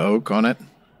little bit of oak on it.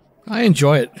 I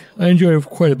enjoy it. I enjoy it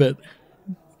quite a bit.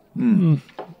 Do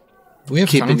we have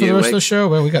time for the rest of the show?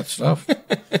 Well, we got stuff.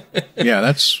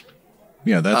 That's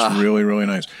really, really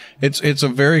nice. It's a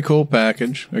very cool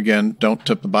package. Again, don't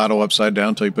tip the bottle upside down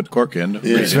until you put the cork in.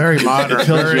 It's very modern.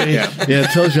 It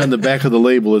tells you on the back of the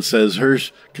label, it says,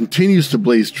 Hirsch continues to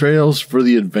blaze trails for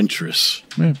the adventurous.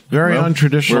 Yeah. Very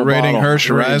untraditional. We're rating bottle. Hirsch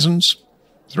Horizons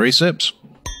 3 sips.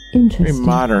 Interesting. Very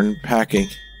modern packing.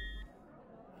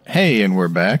 Hey, and we're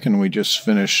back, and we just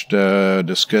finished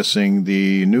discussing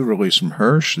the new release from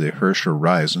Hirsch, the Hirsch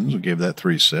Horizons. We gave that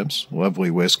 3 sips. Lovely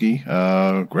whiskey.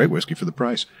 Great whiskey for the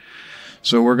price.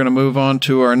 So we're going to move on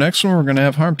to our next one. We're going to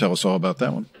have Harm tell us all about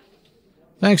that one.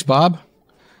 Thanks, Bob.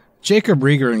 Jacob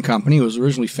Rieger and Company was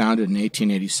originally founded in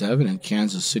 1887 in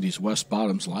Kansas City's West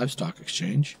Bottoms Livestock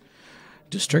Exchange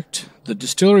District. The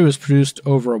distillery was produced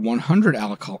over 100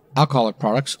 alcoholic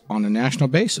products on a national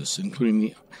basis, including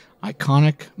the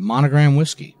iconic Monogram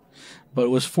whiskey, but it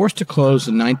was forced to close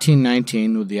in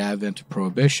 1919 with the advent of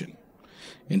Prohibition.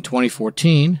 In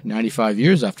 2014, 95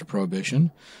 years after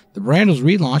Prohibition, the brand was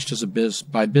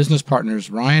relaunched by business partners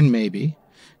Ryan Mabey,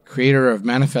 creator of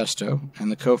Manifesto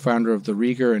and the co-founder of the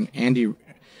Rieger and Andy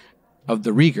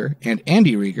Rieger,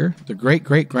 the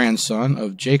great-great-grandson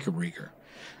of Jacob Rieger.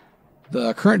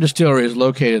 The current distillery is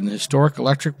located in the historic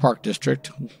Electric Park District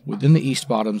within the East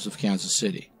Bottoms of Kansas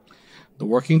City. The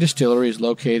working distillery is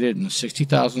located in a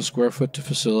 60,000 square foot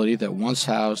facility that once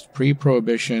housed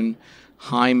pre-Prohibition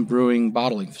Heim Brewing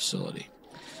Bottling Facility.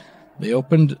 They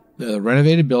opened the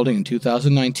renovated building in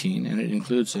 2019, and it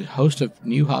includes a host of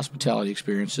new hospitality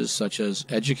experiences such as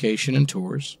education and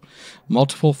tours,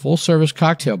 multiple full-service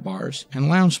cocktail bars, and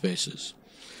lounge spaces,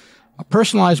 a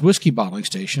personalized whiskey bottling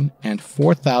station, and a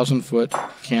 4,000-foot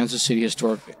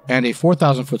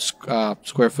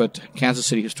square foot Kansas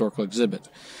City historical exhibit.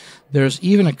 There's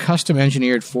even a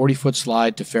custom-engineered 40-foot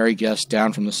slide to ferry guests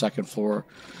down from the second floor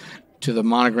to the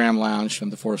Monogram Lounge from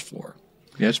the first floor.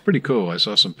 Yeah, it's pretty cool. I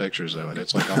saw some pictures of it.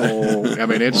 It's like a whole, I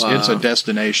mean, it's a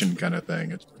destination kind of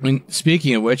thing.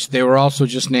 Speaking of which, they were also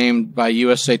just named by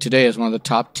USA Today as one of the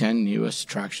top 10 new U.S.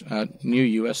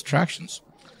 attractions.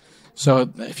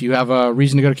 So if you have a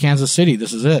reason to go to Kansas City,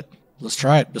 this is it. Let's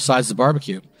try it, besides the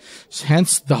barbecue.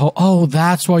 Hence the whole,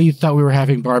 that's why you thought we were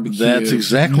having barbecue. That's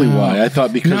exactly why. I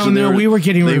thought because we were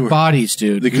getting rid of bodies,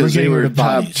 dude. Because they were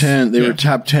top 10. They were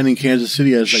top 10 in Kansas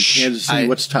City. I was like, Kansas City,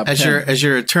 what's top 10? As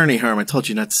your attorney, Harm, I told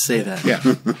you not to say that. Yeah.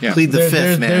 Plead the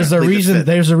fifth, man. There's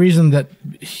a reason that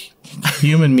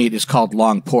human meat is called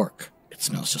long pork. It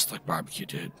smells just like barbecue,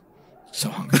 dude. So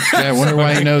hungry. Yeah, I wonder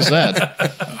why he knows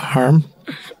that. Harm,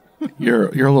 you're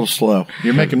a little slow.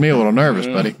 You're making me a little nervous,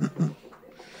 buddy.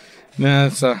 No,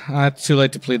 it's too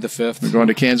late to plead the fifth. We're going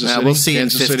to Kansas City. We'll see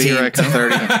Kansas in 15 City, here I to come.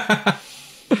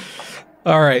 30.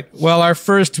 All right. Well, our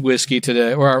first whiskey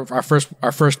today, or our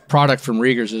first product from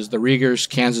Rieger's is the Rieger's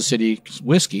Kansas City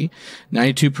whiskey,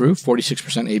 92 proof,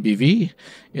 46% ABV.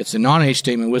 It's a non-age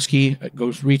statement whiskey. It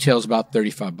retails about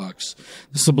 $35.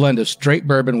 This is a blend of straight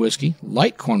bourbon whiskey,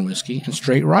 light corn whiskey, and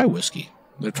straight rye whiskey.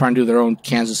 They're trying to do their own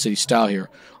Kansas City style here.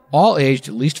 All aged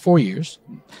at least 4 years.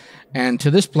 And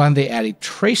to this blend, they add a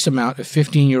trace amount of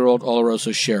 15-year-old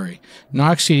Oloroso sherry,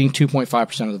 not exceeding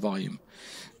 2.5% of the volume.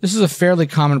 This is a fairly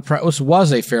common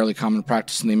was a fairly common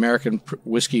practice in the American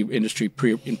whiskey industry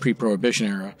in pre-Prohibition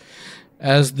era.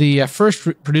 As the first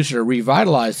producer to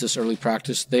revitalize this early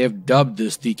practice, they have dubbed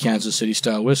this the Kansas City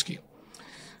style whiskey.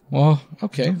 Well,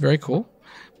 okay, very cool.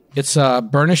 It's a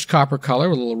burnished copper color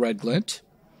with a little red glint,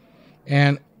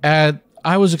 and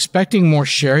I was expecting more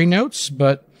sherry notes,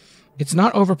 but it's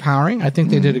not overpowering. I think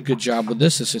they did a good job with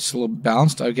this. It's a little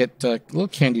balanced. I get a little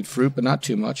candied fruit, but not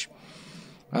too much.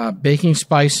 Baking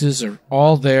spices are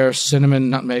all there: cinnamon,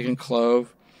 nutmeg, and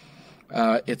clove.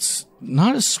 It's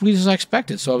not as sweet as I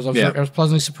expected, so I was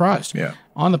pleasantly surprised. Yeah.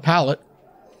 On the palate,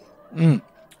 let's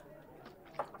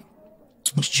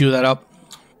chew that up.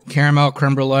 Caramel,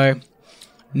 creme brulee,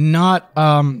 not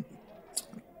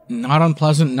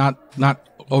unpleasant, not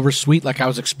oversweet like I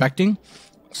was expecting.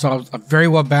 So very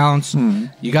well balanced.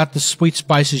 You got the sweet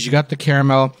spices, you got the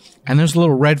caramel, and there's a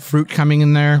little red fruit coming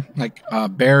in there, like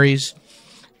berries.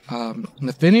 And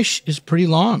the finish is pretty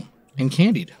long and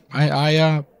candied.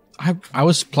 I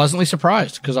was pleasantly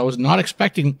surprised because I was not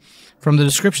expecting from the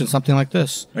description something like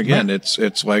this. Again,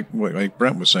 it's like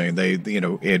Brent was saying.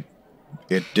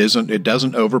 It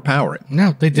doesn't overpower it.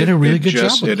 No, they did a really good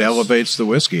job. It elevates the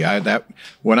whiskey.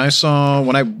 When I saw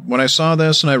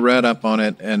this and I read up on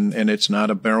it, and it's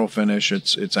not a barrel finish.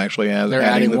 It's actually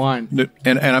adding wine.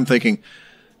 And I'm thinking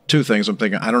two things. I'm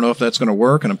thinking, I don't know if that's going to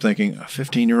work, and I'm thinking, a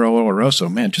 15-year-old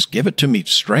Oloroso, man, just give it to me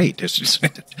straight. It's just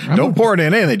don't pour it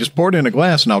in anything. Just pour it in a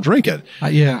glass, and I'll drink it.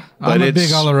 I'm a big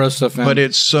Oloroso fan. But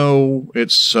it's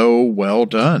so well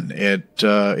done. It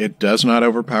does not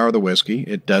overpower the whiskey.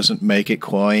 It doesn't make it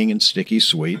cloying and sticky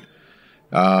sweet.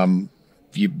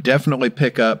 You definitely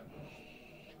pick up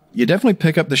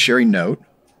the sherry note.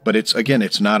 But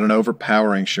it's not an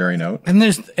overpowering sherry note. And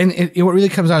what really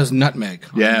comes out is nutmeg.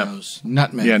 Yeah,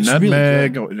 nutmeg. Yeah, it's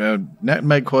nutmeg, really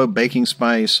nutmeg, clove, baking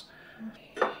spice.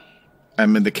 I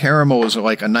mean, the caramel is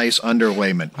like a nice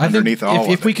underlayment underneath all of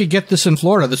it. If we could get this in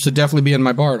Florida, this would definitely be in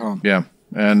my bar at home. Yeah,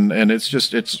 and it's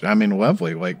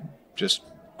lovely, like just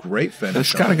great finish.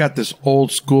 It's kind of got this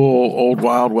old school, old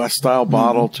Wild West style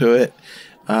bottle to it.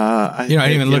 I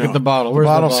didn't even look at the bottle. Where's the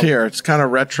bottle's here. It's kind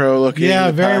of retro looking.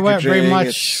 Yeah, very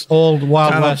much old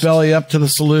Wild kind West. Of belly up to the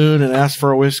saloon and ask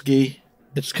for a whiskey.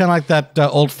 It's kind of like that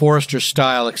Old Forester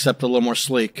style, except a little more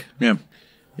sleek. Yeah.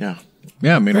 Yeah.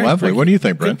 Yeah, I mean, lovely. What do you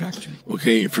think, Brent?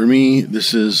 Okay, for me,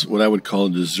 this is what I would call a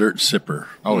dessert sipper.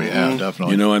 Oh, yeah,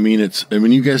 definitely. You know, I mean,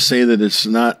 when you guys say that it's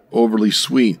not overly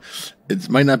sweet, it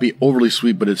might not be overly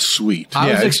sweet, but it's sweet.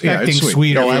 I was expecting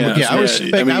sweet.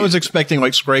 I was expecting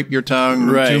like scrape your tongue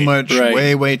too much,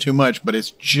 way too much, but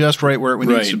it's just right where it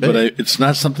needs to be. But it's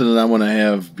not something that I want to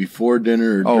have before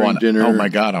dinner or during dinner. Oh my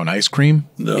God, on ice cream?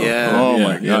 No. Yeah. Oh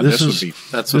my God, this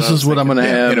is what I'm going to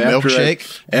have in a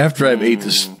milkshake after I've ate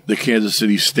the Kansas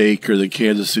City steak or the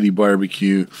Kansas City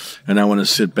barbecue, and I want to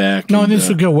sit back. No, this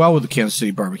would go well with the Kansas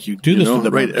City barbecue. Do this with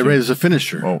the barbecue. Right as a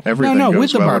finisher. Oh, everything goes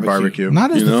with the well with barbecue.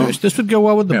 Not as the finish. This would go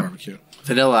well with the barbecue.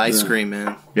 Vanilla ice cream,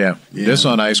 man. Yeah. This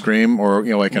on ice cream, or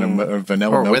like in a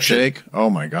vanilla milkshake. Oh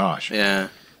my gosh. Yeah.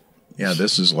 Yeah,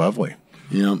 this is lovely.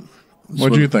 Yeah.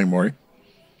 What do you think, Maury?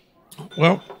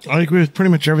 Well, I agree with pretty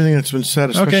much everything that's been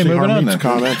said, especially Harmeet's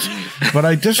comments. But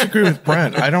I disagree with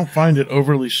Brent. I don't find it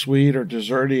overly sweet or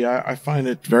desserty. I find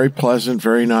it very pleasant,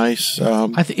 very nice.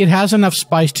 I think it has enough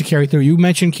spice to carry through. You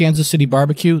mentioned Kansas City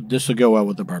barbecue. This would go well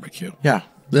with the barbecue. Yeah.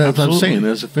 That's what I'm saying.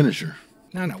 As a finisher.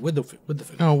 No, with the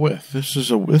finish. No, with. This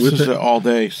is an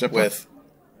all-day sipper. With.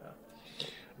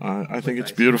 I think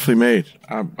it's beautifully made.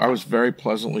 I was very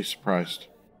pleasantly surprised.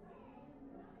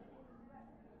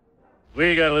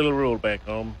 We got a little rule back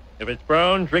home. If it's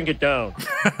brown, drink it down.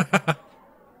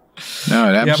 No,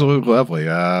 absolutely lovely.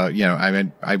 I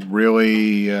mean, I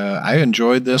really I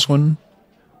enjoyed this one.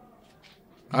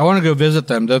 I want to go visit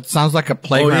them. That sounds like a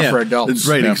playground for adults.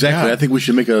 Right, exactly. Yeah. I think we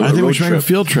should make a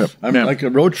field trip. Like a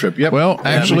road trip. Yep. Well,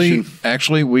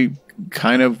 actually, we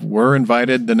kind of were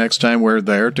invited the next time we're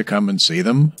there to come and see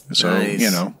them.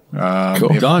 So,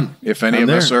 cool. Done. If any of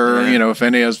us are, if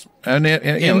any of us...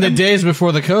 in the days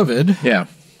before the COVID. Yeah.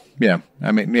 Yeah.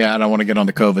 I mean, I don't want to get on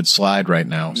the COVID slide right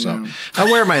now. So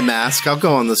I'll wear my mask. I'll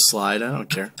go on the slide. I don't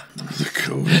care. The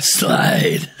COVID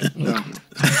slide.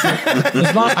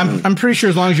 I'm pretty sure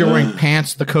as long as you're wearing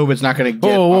pants, the COVID's not going to get.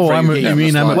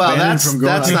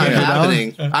 That's not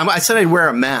happening. I said I'd wear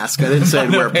a mask. I didn't say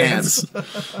I'd wear pants.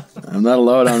 I'm not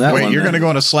allowed on that one. Wait, you're going to go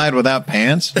on a slide without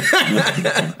pants?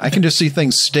 I can just see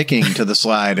things sticking to the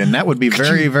slide, and that would be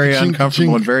very, very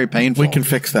uncomfortable and very painful. We can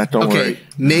fix that. Don't worry.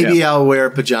 Maybe I'll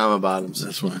wear pajama bottoms.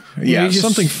 That's why. Yeah,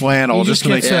 something flannel just to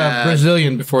make it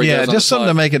Brazilian before. Yeah, just something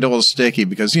to make it a little sticky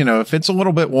because if it's a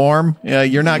little bit warm,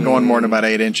 you're not going more than about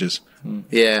 8 inches.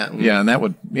 Yeah, yeah, and that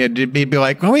would be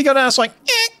like when we go down, it's like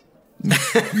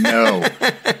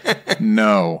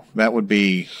no, that would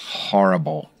be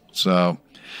horrible. So, all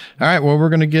right, well, we're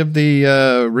going to give the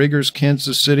Rieger's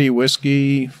Kansas City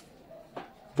whiskey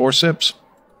 4 sips.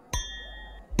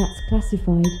 That's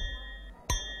classified.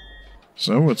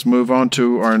 So let's move on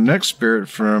to our next spirit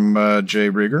from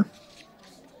Jay Rieger.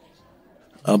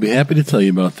 I'll be happy to tell you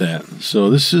about that.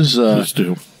 So this is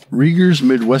Rieger's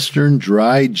Midwestern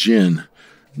Dry Gin,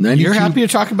 You're happy to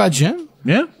talk about gin?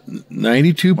 Yeah.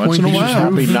 92.2 Once in a while.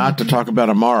 Happy proof. not to talk about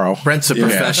amaro. Brent's a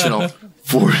professional.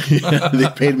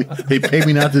 They paid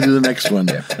me not to do the next one.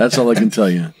 That's all I can tell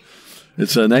you.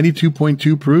 It's a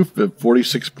 92.2 proof at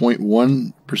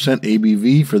 46.1%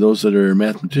 ABV for those that are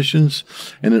mathematicians,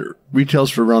 and it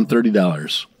retails for around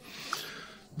 $30.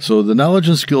 So the knowledge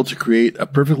and skill to create a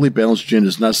perfectly balanced gin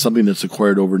is not something that's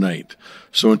acquired overnight.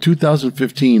 So in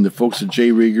 2015, the folks at J.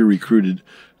 Rieger recruited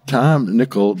Tom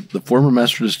Nickel, the former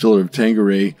master distiller of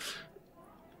Tanqueray.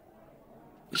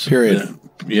 Period.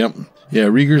 Yep. Yeah,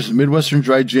 Rieger's Midwestern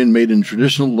dry gin made in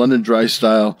traditional London dry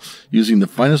style using the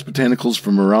finest botanicals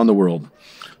from around the world.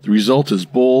 The result is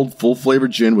bold,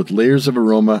 full-flavored gin with layers of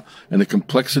aroma and a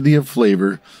complexity of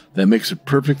flavor that makes it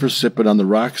perfect for sipping on the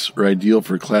rocks or ideal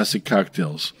for classic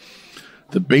cocktails.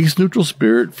 The base neutral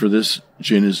spirit for this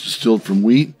gin is distilled from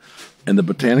wheat, and the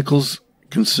botanicals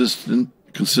consist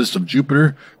of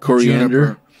Jupiter,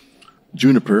 coriander,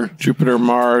 juniper,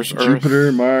 Mars,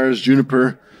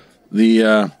 juniper,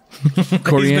 the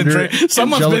coriander,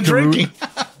 someone's been drinking.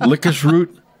 Licorice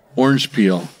root, orange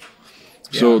peel.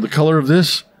 So the color of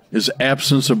this is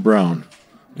absence of brown.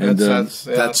 And that's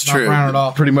true. Not brown at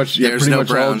all. Pretty much, There's pretty no much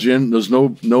brown. all gin. There's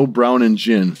no brown in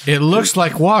gin. It looks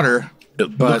like water.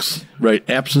 It looks right.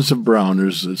 Absence of brown.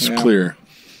 It's clear.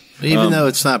 Even though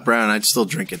it's not brown, I'd still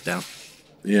drink it down.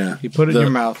 Yeah. You put it in your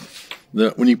mouth.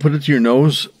 When you put it to your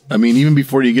nose, I mean, even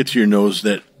before you get to your nose,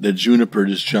 that juniper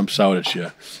just jumps out at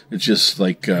you. It's just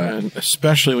like, and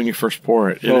especially when you first pour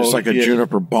it, it's like a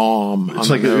juniper bomb. It's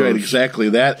like right, exactly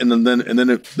that, and then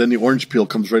the orange peel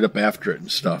comes right up after it and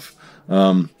stuff.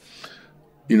 So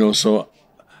you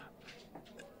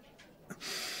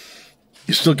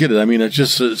still get it. I mean, it's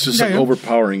just like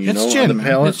overpowering. It's gin, on the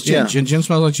palate. It's gin. Gin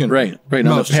smells like gin. Right. On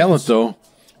the palate, though,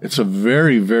 it's a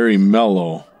very, very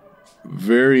mellow.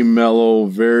 Very mellow,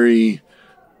 very,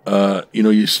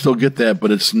 you still get that,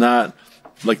 but it's not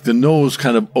like the nose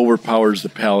kind of overpowers the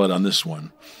palate on this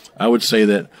one. I would say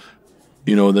that,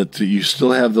 that you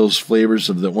still have those flavors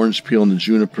of the orange peel and the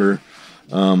juniper,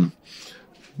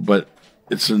 but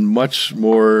it's a much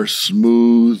more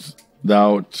smoothed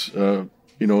out, and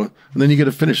then you get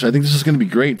a finish. I think this is going to be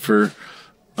great for,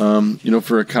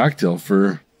 for a cocktail,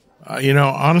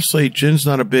 honestly, gin's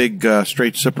not a big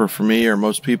straight sipper for me or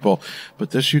most people, but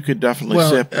this you could definitely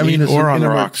sip. I mean, or on the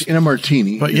rocks in a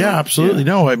martini. But absolutely. Yeah.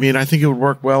 No, I mean, I think it would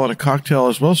work well in a cocktail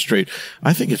as well. Straight.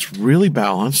 I think it's really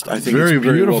balanced. I think very, it's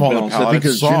beautiful. Very well balanced. I think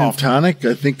it's gin and tonic.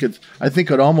 I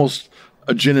think it almost.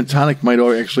 A gin and tonic might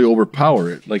actually overpower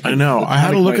it. Like I know. I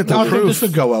had to look at the proof. This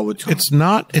would go well with tonic.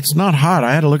 It's not hot.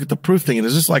 I had to look at the proof thing. And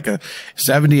is this like a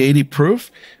 70, 80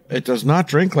 proof? It does not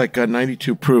drink like a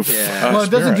 92 proof. Yeah. Well, it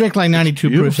doesn't drink like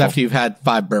 92 proofs after you've had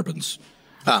 5 bourbons.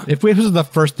 If this was the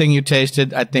first thing you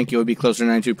tasted, I think it would be closer to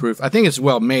 92 proof. I think it's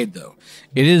well made, though.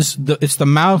 It's the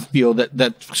mouthfeel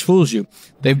that fools you.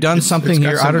 They've done something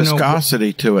here. I don't know.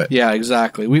 Viscosity to it. Yeah,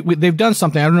 exactly. They've done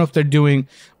something. I don't know if they're doing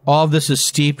all of this is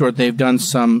steeped, or they've done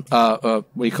some what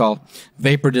do you call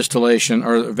vapor distillation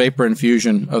or vapor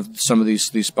infusion of some of these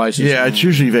spices. Yeah, it's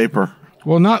usually vapor.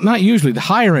 Well, not usually. The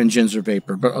higher end gins are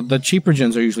vapor, but the cheaper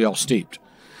gins are usually all steeped.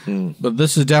 But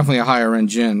this is definitely a higher end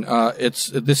gin.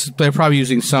 They're probably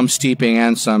using some steeping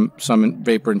and some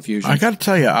vapor infusion. I got to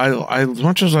tell you, I as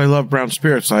much as I love brown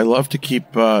spirits, I love to keep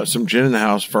some gin in the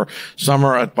house for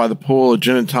summer by the pool. A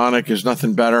gin and tonic is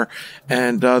nothing better,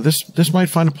 and this might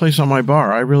find a place on my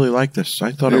bar. I really like this.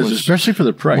 I thought it was especially for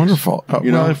the price. Wonderful.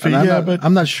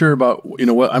 I'm not sure about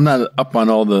I'm not up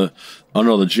on all the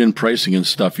gin pricing and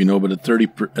stuff, but at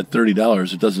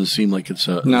 $30, it doesn't seem like it's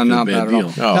a not bad bad deal.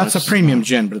 at all. That's a premium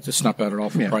gin, but it's not bad at all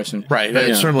for pricing. Right.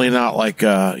 It's certainly not like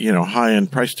high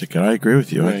end price ticket. I agree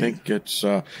with you. Right. I think it's.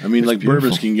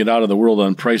 Bourbons can get out of the world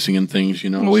on pricing and things.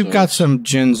 Well, we've got some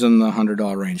gins in the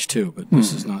 $100 range too, but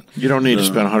this is not. You don't need to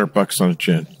spend $100 on a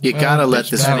gin. You gotta let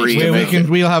this breathe.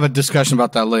 We'll have a discussion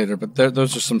about that later, but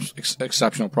those are some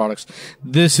exceptional products.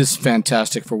 This is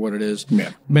fantastic for what it is. Yeah.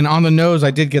 I mean, on the nose,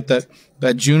 I did get that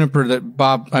juniper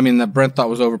that Brent thought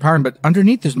was overpowering, but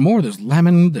underneath there's more. There's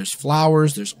lemon, there's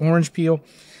flowers, there's orange peel.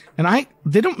 And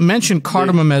they don't mention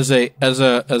cardamom as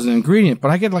an ingredient,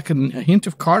 but I get like a hint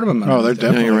of cardamom. Oh, they're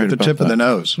definitely at the tip of the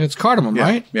nose. It's cardamom,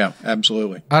 right? Yeah,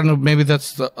 absolutely. I don't know. Maybe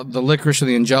that's the licorice and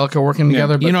the angelica working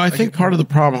together. But I think part of the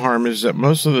problem, Harm, is that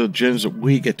most of the gins that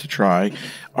we get to try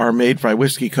are made by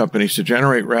whiskey companies to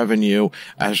generate revenue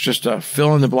as just a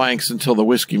fill in the blanks until the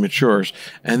whiskey matures.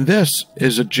 And this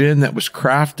is a gin that was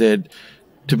crafted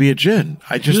to be a gin.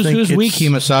 I just think it's weak,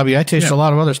 Himasabi. I taste a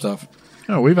lot of other stuff.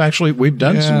 Oh, we've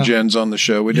done some gins on the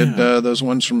show. We did those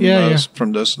ones from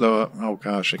from this. Oh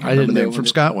gosh, I can't remember the name, from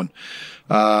Scotland.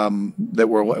 That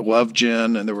were Love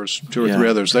Gin, and there was 2 or 3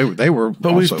 others. They were.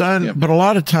 But we've done. But a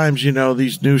lot of times,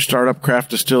 these new startup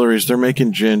craft distilleries, they're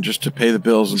making gin just to pay the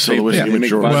bills until the whiskey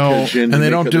matures. Well, and they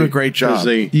don't do a great job.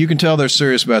 You can tell they're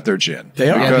serious about their gin. They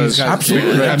are. Because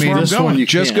Absolutely. I mean, this one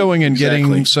just going and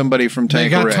getting somebody from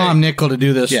Tanqueray. They got Tom Nickel to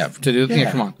do this.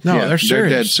 Come on. No, they're serious. They're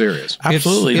dead serious.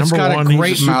 Absolutely. It's Number got one, a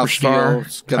great he's a mouthfeel.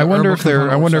 superstar. I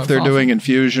wonder if they're doing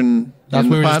infusion in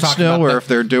the pot still, or if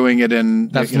they're doing it in.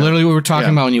 That's literally what we were talking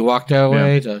about when you walked that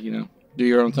way to do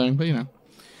your own thing.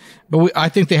 But I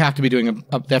think they have to be doing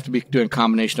a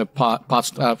combination of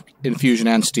pot infusion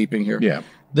and steeping here. Yeah,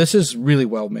 this is really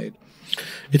well made.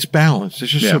 It's balanced.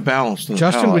 It's just so balanced.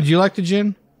 Justin, would you like the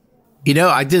gin?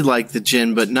 I did like the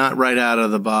gin, but not right out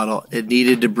of the bottle. It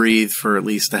needed to breathe for at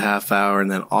least a half hour,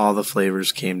 and then all the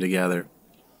flavors came together.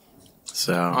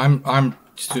 So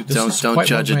don't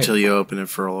judge it till you open it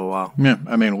for a little while. Yeah,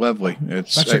 I mean, lovely.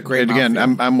 That's a great. Again,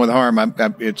 I'm with Harm.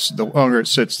 It's the longer it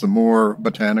sits, the more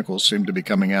botanicals seem to be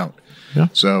coming out. Yeah.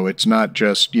 So it's not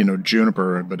just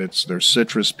juniper, but there's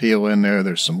citrus peel in there.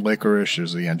 There's some licorice.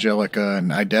 There's the angelica,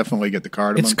 and I definitely get the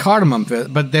cardamom. It's cardamom,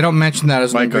 but they don't mention that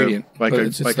as an ingredient. A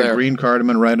green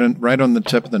cardamom right on the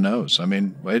tip of the nose. I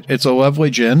mean, it's a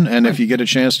lovely gin, and if you get a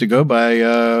chance to go by J.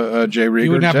 Rieger,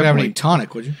 you wouldn't have to have any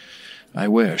tonic, would you? I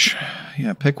wish.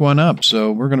 Yeah, pick one up.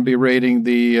 So we're going to be rating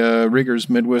the Rieger's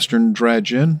Midwestern Dry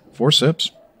Gin, 4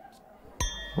 sips.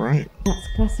 Right. That's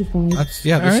classified. This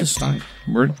is stunning.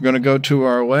 We're going to go to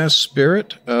our last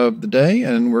spirit of the day,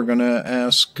 and we're going to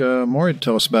ask Maury to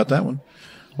tell us about that one.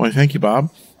 Well, thank you,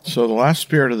 Bob. So the last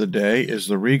spirit of the day is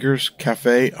the Rieger's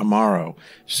Cafe Amaro,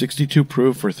 62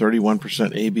 proof for 31%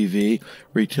 ABV,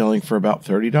 retailing for about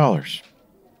 $30.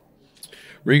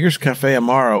 Rieger's Cafe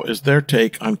Amaro is their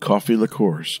take on coffee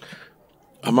liqueurs.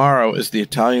 Amaro is the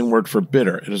Italian word for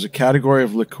bitter. It is a category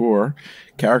of liqueur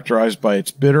characterized by its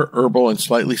bitter, herbal, and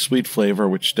slightly sweet flavor,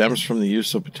 which stems from the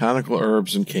use of botanical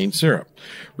herbs and cane syrup.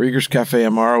 Rieger's Cafe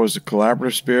Amaro is a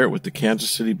collaborative spirit with the Kansas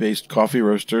City-based coffee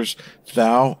roasters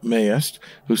Thou Mayest,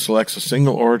 who selects a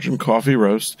single origin coffee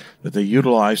roast that they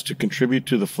utilize to contribute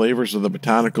to the flavors of the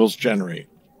botanicals generate.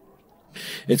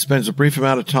 It spends a brief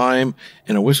amount of time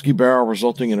in a whiskey barrel,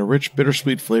 resulting in a rich,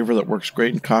 bittersweet flavor that works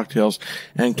great in cocktails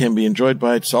and can be enjoyed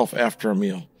by itself after a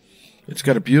meal. It's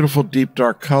got a beautiful, deep,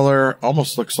 dark color,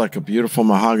 almost looks like a beautiful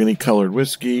mahogany-colored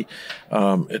whiskey.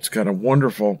 It's got a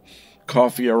wonderful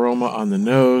coffee aroma on the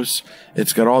nose.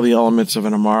 It's got all the elements of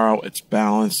an Amaro. It's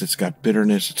balanced. It's got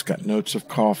bitterness. It's got notes of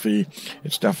coffee.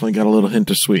 It's definitely got a little hint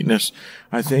of sweetness.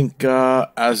 I think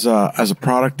as a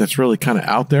product that's really kind of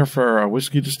out there for a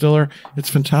whiskey distiller, it's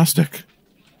fantastic.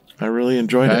 I really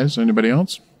enjoyed it. Anybody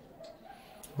else?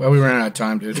 Well, we ran out of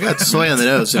time, dude. Got soy on the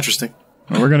nose. Interesting.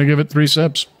 Well, we're going to give it 3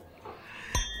 sips.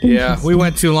 Yeah, we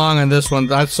went too long on this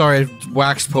one. I'm sorry I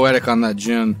waxed poetic on that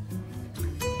gin.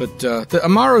 But the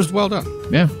Amaro is well done.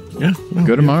 Yeah.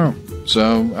 Good Amaro.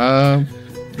 So,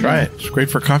 try it. It's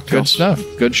great for cocktails. Good stuff.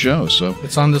 Good show. So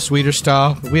it's on the sweeter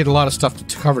style. We had a lot of stuff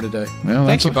to cover today. Well,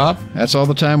 thank you, Bob. That's all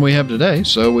the time we have today.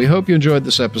 So we hope you enjoyed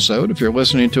this episode. If you're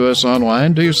listening to us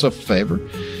online, do yourself a favor.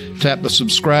 Tap the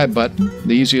subscribe button.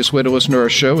 The easiest way to listen to our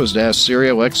show is to ask Siri,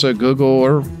 Alexa, Google,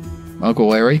 or Uncle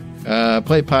Larry.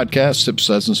 Play podcast, Sips,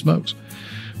 Suds, and Smokes.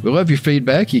 We love your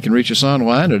feedback. You can reach us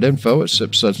online at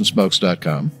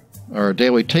info@sipssudsandSmokes.com. Our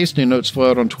daily tasting notes flow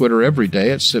out on Twitter every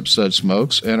day at Sips, Suds,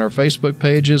 Smokes, and our Facebook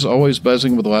page is always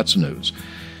buzzing with lots of news.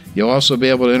 You'll also be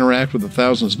able to interact with the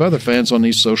thousands of other fans on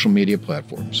these social media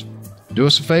platforms. Do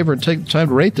us a favor and take the time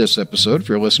to rate this episode if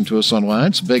you're listening to us online.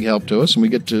 It's a big help to us, and we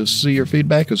get to see your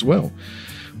feedback as well.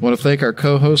 I want to thank our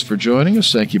co-host for joining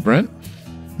us. Thank you, Brent.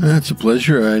 It's a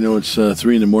pleasure. I know it's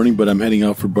 3 in the morning, but I'm heading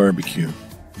out for barbecue.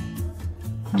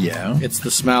 Yeah. It's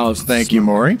the smell. Thank you,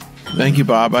 Maury. Thank you,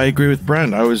 Bob. I agree with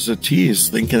Brent. I was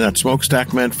teased thinking that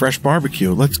smokestack meant fresh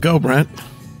barbecue. Let's go, Brent.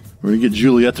 We're going to get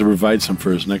Juliet to provide some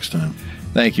for us next time.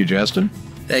 Thank you, Justin.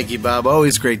 Thank you, Bob.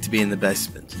 Always great to be in the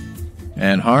basement.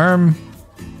 And Harm.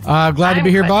 Glad to be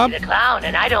here, Bob. I'm the clown,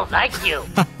 and I don't like you.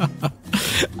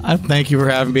 Thank you for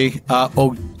having me.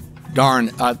 Oh,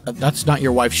 darn. That's not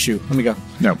your wife's shoe. Let me go.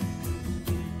 No.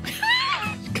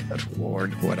 Good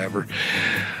Lord, whatever.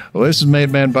 Well, this is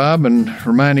Made Man Bob, and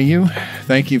reminding you,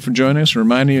 thank you for joining us,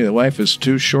 reminding you that life is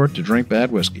too short to drink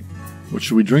bad whiskey. What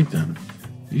should we drink then?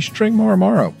 You should drink more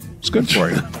Amaro. It's good for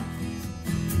you.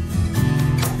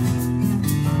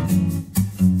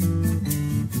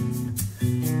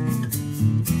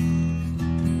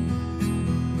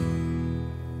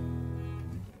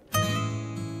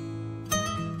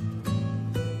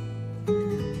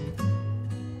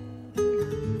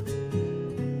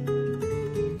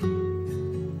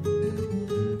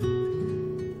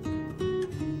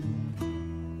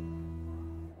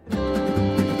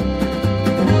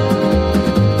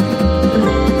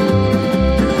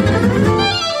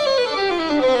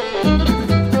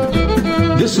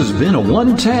 been a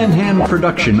one-tan-hand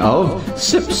production of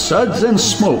Sips, Suds, and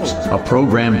Smokes, a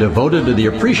program devoted to the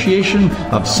appreciation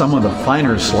of some of the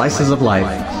finer slices of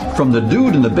life. From the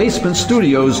Dude in the Basement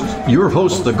Studios, your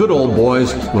hosts, the Good Old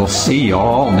Boys, will see you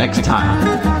all next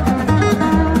time.